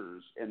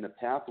answers and the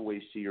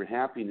pathways to your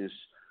happiness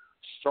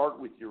start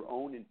with your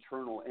own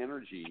internal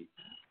energy,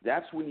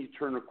 that's when you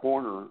turn a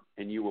corner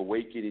and you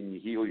awaken and you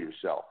heal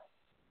yourself.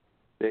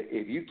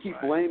 If you keep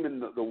blaming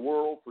the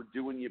world for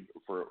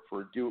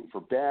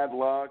for bad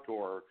luck,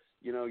 or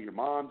your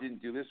mom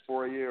didn't do this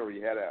for you, or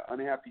you had an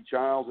unhappy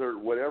childhood, or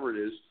whatever it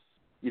is,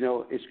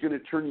 it's going to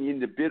turn you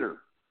into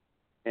bitter.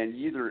 And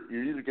you're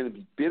either going to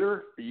be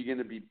bitter or you're going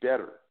to be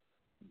better.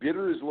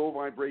 Bitter is low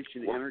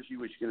vibration energy,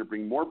 which is going to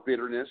bring more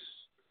bitterness,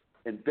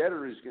 and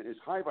better is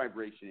high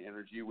vibration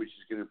energy, which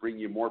is going to bring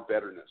you more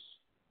betterness.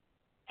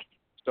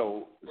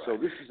 So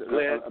this is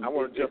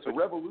it's a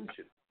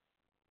revolution.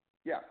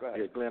 Yeah, go ahead.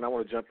 Yeah, Glenn, I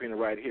want to jump in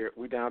right here.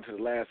 We're down to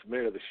the last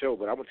minute of the show,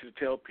 but I want you to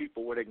tell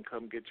people where they can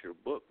come get your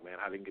book, man,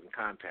 how they can get in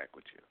contact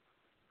with you.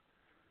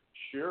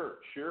 Sure.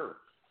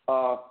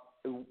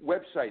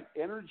 Website,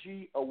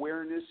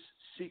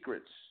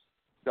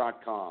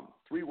 EnergyAwarenessSecrets.com.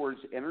 3 words,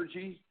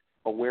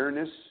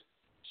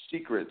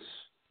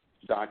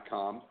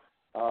 EnergyAwarenessSecrets.com.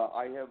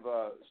 I have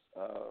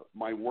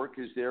my work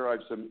is there. I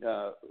have some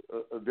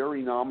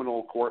very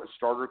nominal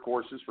starter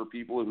courses for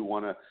people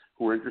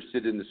who are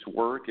interested in this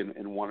work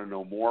and want to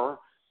know more.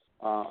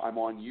 I'm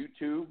on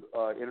YouTube,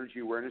 Energy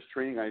Awareness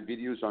Training. I have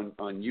videos on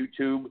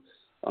YouTube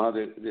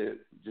that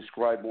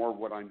describe more of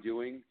what I'm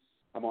doing.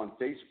 I'm on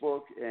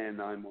Facebook,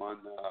 and I'm on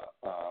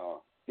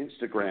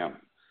Instagram.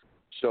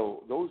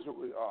 So those are,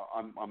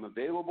 I'm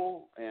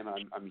available, and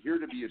I'm here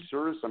to be of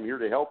service. I'm here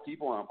to help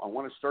people. I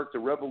want to start the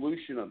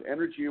revolution of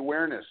energy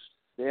awareness,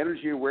 the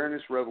energy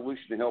awareness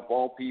revolution to help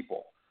all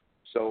people.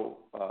 So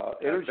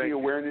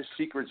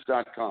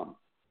energyawareness-secrets.com.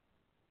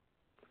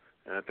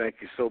 Thank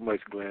you so much,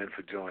 Glenn,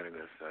 for joining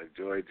us. I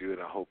enjoyed you,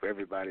 and I hope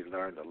everybody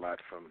learned a lot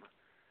from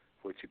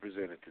what you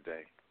presented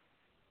today.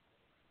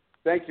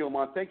 Thank you,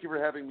 Lamont. Thank you for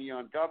having me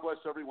on. God bless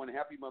everyone.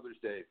 Happy Mother's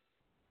Day.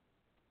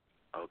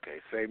 Okay,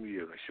 same to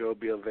you. The show will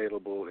be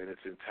available in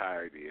its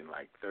entirety in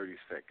like 30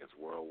 seconds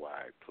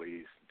worldwide.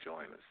 Please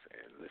join us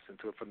and listen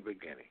to it from the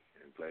beginning.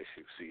 And bless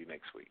you. See you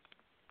next week.